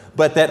there,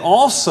 but that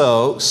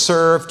also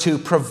serve to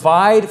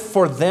provide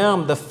for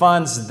them the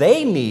funds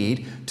they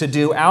need to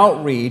do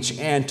outreach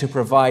and to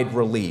provide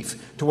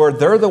relief, to where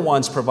they're the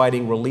ones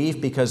providing relief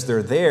because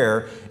they're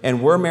there,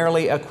 and we're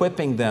merely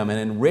equipping them and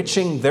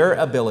enriching their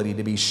ability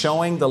to be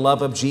showing the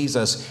love of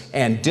Jesus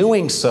and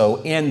doing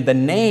so in the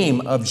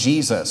name of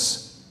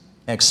Jesus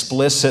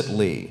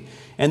explicitly.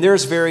 And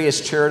there's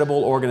various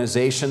charitable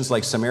organizations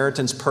like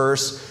Samaritan's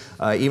Purse,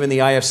 even the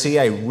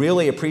IFC. I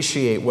really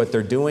appreciate what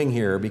they're doing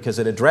here because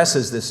it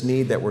addresses this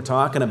need that we're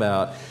talking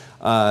about,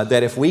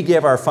 that if we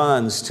give our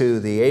funds to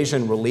the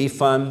Asian Relief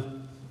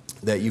Fund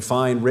that you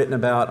find written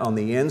about on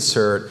the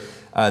insert,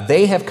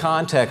 they have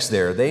contacts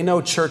there. They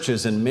know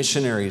churches and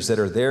missionaries that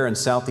are there in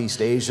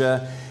Southeast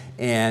Asia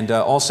and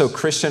also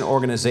Christian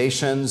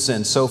organizations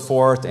and so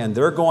forth, and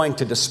they're going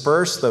to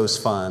disperse those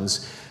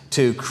funds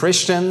to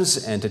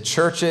Christians and to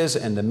churches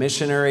and to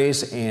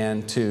missionaries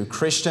and to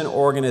Christian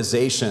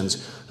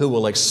organizations who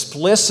will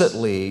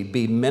explicitly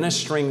be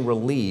ministering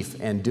relief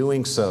and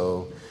doing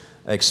so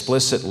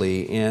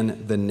explicitly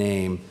in the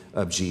name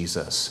of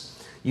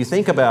Jesus. You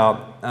think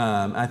about,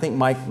 I think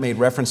Mike made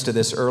reference to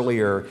this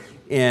earlier,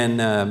 in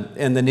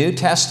the New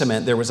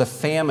Testament there was a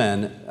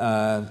famine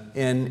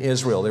in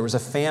Israel. There was a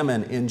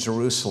famine in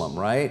Jerusalem,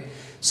 right?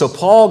 So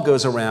Paul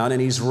goes around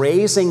and he's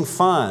raising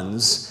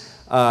funds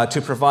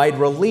to provide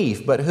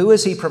relief. But who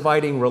is he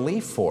providing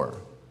relief for?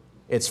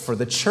 It's for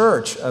the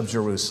church of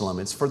Jerusalem.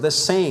 It's for the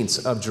saints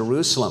of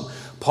Jerusalem.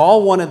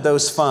 Paul wanted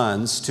those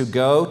funds to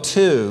go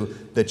to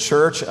the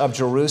church of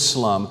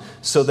Jerusalem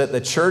so that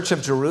the church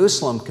of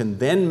Jerusalem can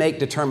then make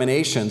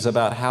determinations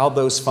about how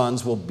those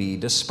funds will be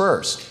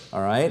dispersed.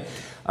 All right?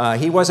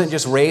 He wasn't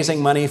just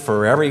raising money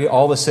for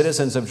all the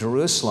citizens of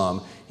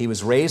Jerusalem. He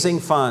was raising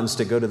funds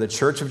to go to the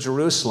church of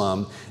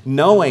Jerusalem,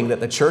 knowing that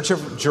the church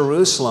of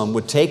Jerusalem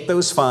would take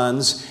those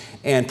funds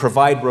and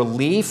provide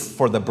relief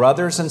for the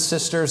brothers and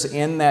sisters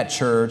in that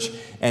church.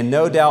 And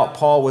no doubt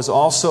Paul was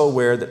also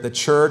aware that the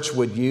church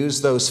would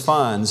use those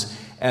funds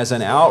as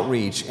an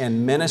outreach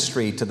and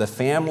ministry to the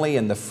family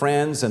and the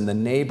friends and the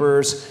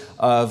neighbors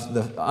of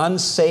the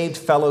unsaved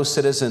fellow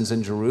citizens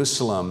in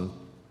Jerusalem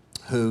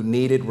who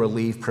needed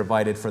relief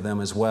provided for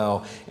them as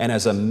well. And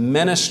as a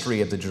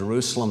ministry of the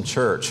Jerusalem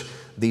church,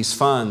 these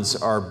funds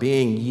are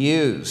being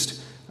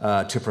used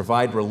to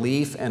provide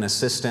relief and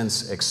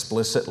assistance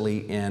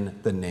explicitly in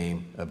the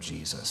name of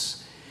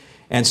Jesus.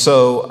 And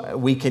so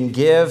we can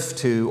give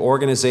to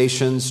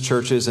organizations,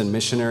 churches, and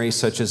missionaries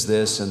such as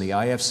this and the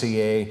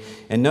IFCA,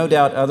 and no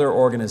doubt other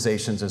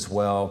organizations as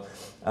well,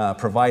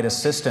 provide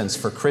assistance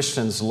for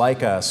Christians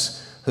like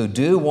us who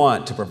do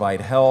want to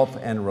provide help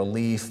and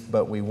relief,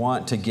 but we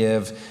want to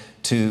give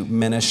to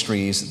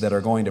ministries that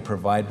are going to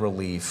provide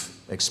relief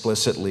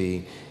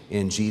explicitly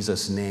in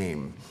Jesus'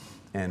 name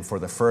and for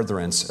the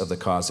furtherance of the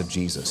cause of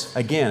Jesus.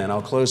 Again, and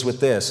I'll close with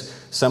this,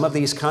 some of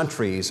these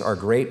countries are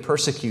great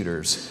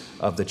persecutors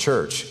of the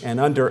church, and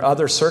under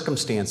other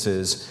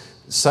circumstances,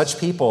 such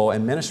people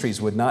and ministries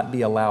would not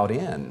be allowed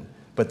in,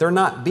 but they're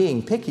not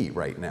being picky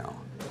right now.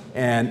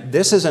 And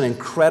this is an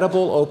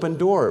incredible open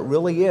door. It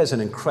really is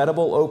an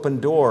incredible open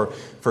door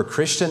for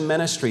Christian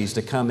ministries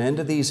to come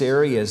into these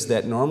areas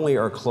that normally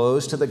are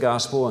closed to the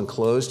gospel and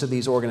closed to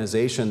these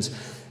organizations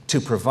to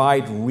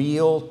provide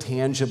real,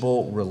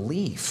 tangible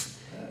relief.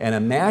 And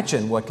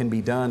imagine what can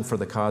be done for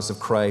the cause of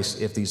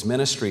Christ if these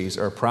ministries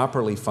are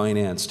properly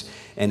financed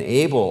and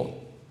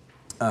able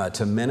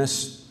to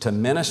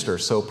minister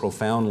so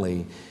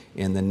profoundly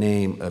in the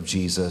name of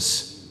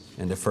Jesus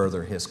and to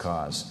further His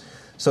cause.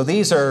 So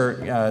these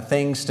are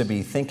things to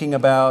be thinking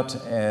about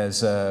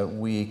as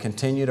we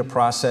continue to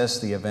process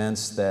the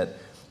events that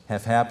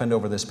have happened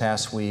over this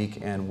past week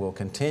and will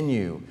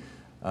continue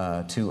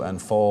to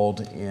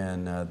unfold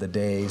in the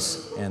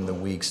days and the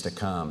weeks to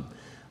come.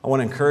 I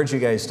want to encourage you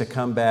guys to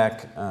come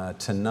back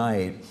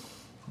tonight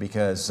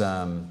because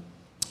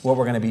what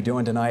we're going to be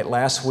doing tonight,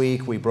 last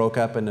week we broke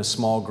up into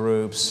small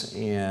groups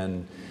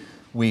and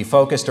we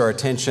focused our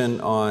attention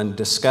on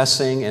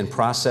discussing and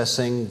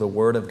processing the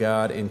Word of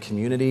God in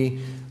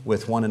community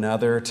with one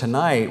another.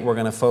 Tonight, we're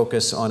going to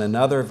focus on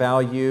another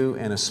value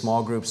in a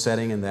small group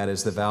setting, and that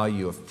is the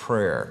value of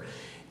prayer.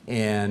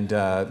 And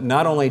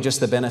not only just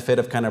the benefit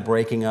of kind of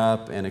breaking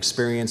up and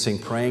experiencing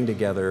praying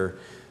together,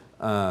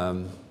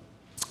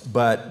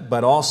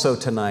 but also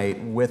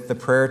tonight with the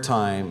prayer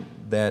time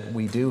that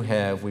we do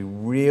have, we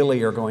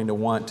really are going to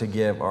want to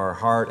give our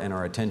heart and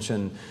our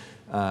attention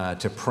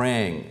to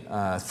praying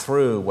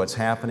through what's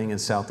happening in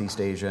Southeast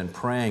Asia and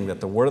praying that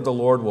the word of the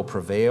Lord will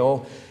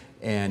prevail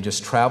and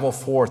just travel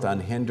forth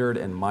unhindered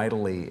and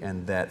mightily,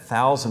 and that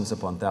thousands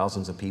upon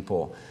thousands of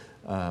people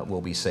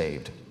will be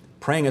saved.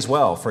 praying as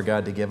well for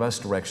God to give us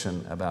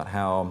direction about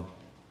how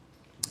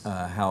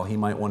He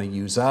might want to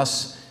use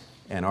us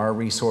and our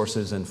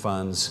resources and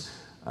funds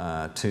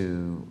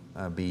to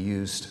be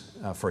used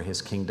for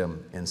His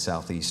kingdom in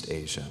Southeast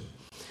Asia.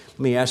 Let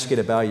me ask you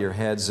to bow your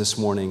heads this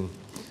morning.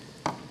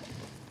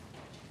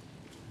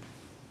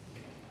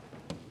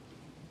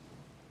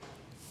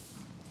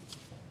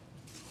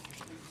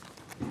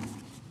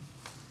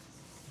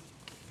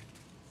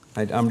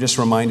 I'm just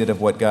reminded of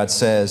what God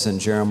says in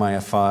Jeremiah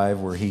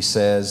 5, where He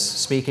says,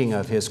 speaking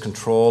of His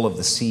control of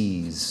the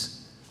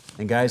seas,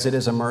 and guys, it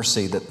is a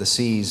mercy that the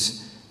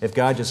seas, if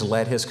God just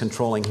let His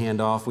controlling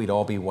hand off, we'd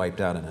all be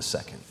wiped out in a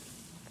second.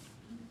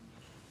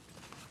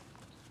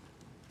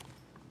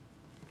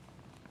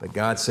 But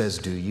God says,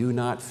 do you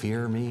not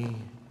fear me?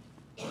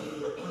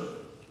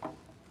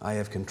 I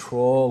have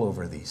control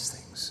over these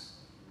things.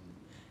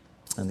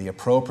 And the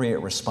appropriate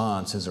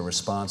response is a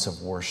response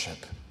of worship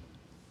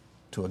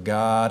to a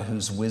God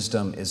whose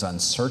wisdom is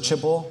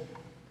unsearchable.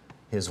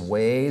 His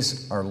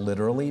ways are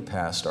literally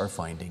past our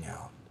finding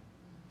out.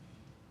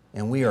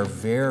 And we are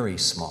very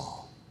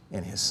small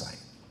in His sight.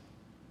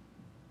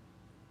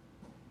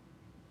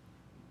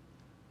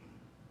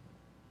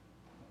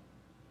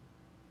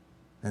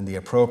 And the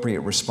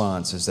appropriate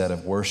response is that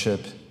of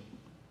worship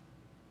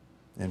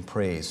and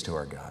praise to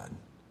our God.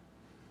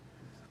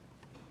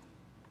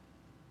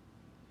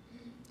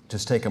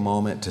 Just take a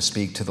moment to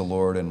speak to the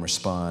Lord and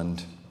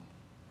respond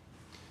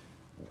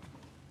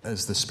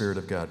as the Spirit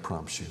of God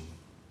prompts you.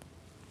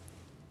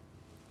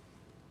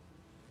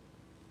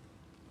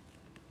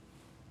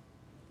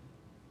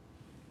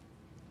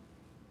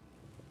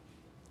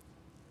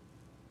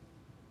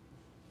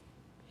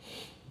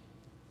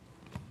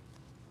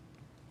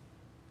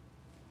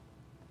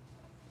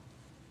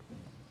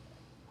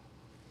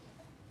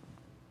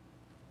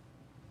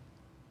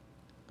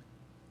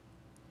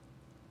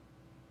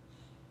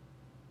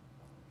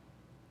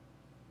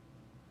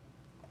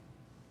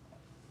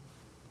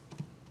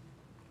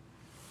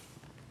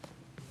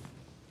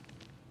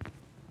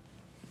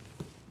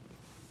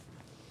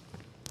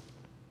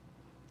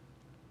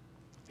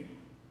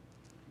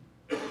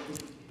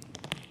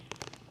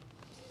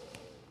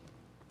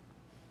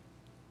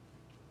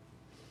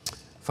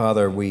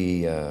 Father,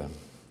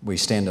 we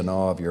stand in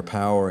awe of your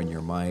power and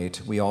your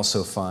might. We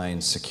also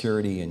find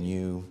security in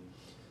you.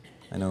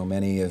 I know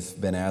many have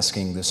been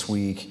asking this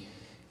week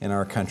in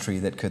our country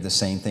that could the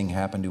same thing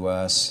happen to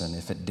us, and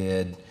if it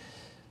did,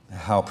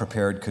 how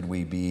prepared could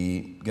we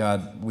be?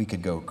 God, we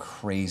could go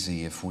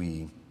crazy if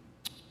we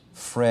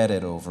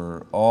fretted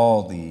over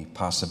all the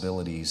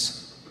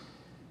possibilities.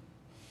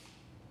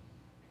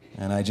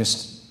 And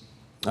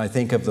I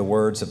think of the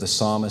words of the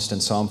psalmist in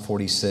Psalm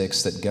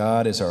 46, that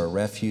God is our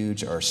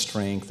refuge, our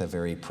strength, a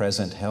very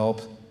present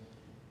help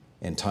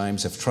in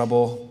times of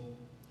trouble.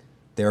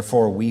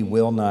 Therefore we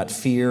will not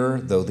fear,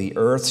 though the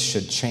earth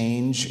should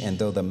change, and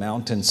though the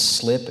mountains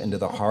slip into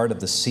the heart of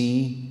the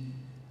sea,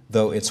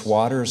 though its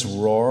waters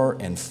roar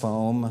and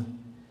foam,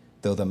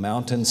 though the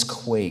mountains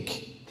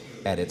quake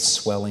at its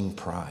swelling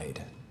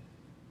pride.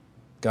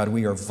 God,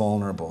 we are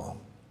vulnerable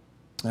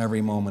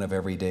every moment of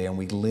every day, and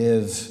we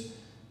live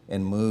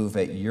and move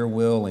at your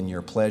will and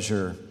your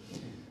pleasure.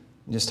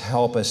 Just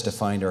help us to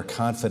find our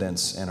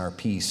confidence and our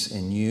peace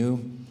in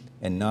you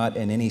and not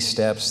in any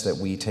steps that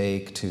we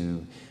take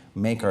to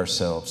make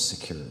ourselves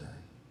secure.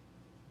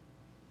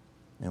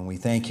 And we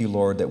thank you,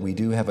 Lord, that we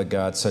do have a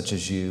God such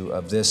as you,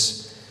 of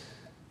this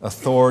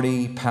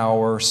authority,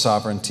 power,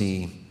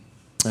 sovereignty,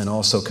 and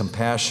also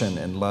compassion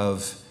and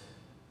love,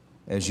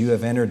 as you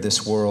have entered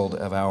this world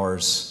of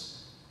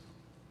ours,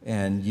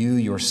 and you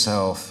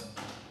yourself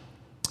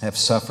have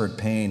suffered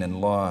pain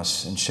and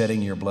loss in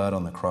shedding your blood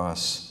on the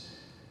cross.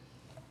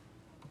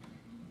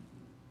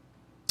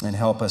 And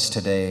help us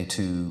today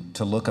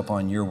to look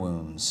upon your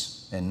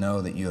wounds and know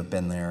that you have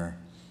been there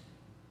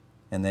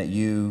and that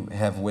you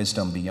have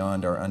wisdom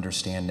beyond our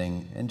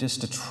understanding, and just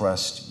to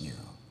trust you.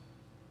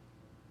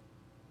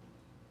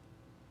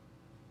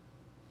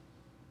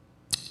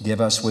 Give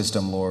us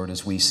wisdom, Lord,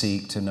 as we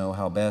seek to know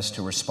how best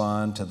to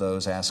respond to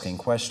those asking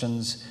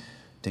questions,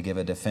 to give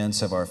a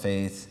defense of our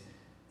faith,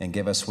 and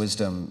give us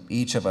wisdom,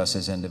 each of us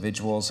as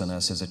individuals and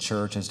us as a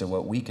church, as to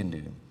what we can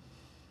do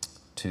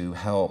to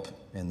help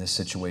in this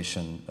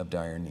situation of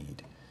dire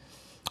need.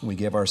 We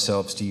give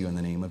ourselves to you in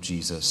the name of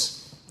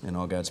Jesus. And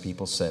all God's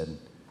people said,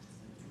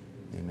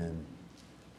 amen.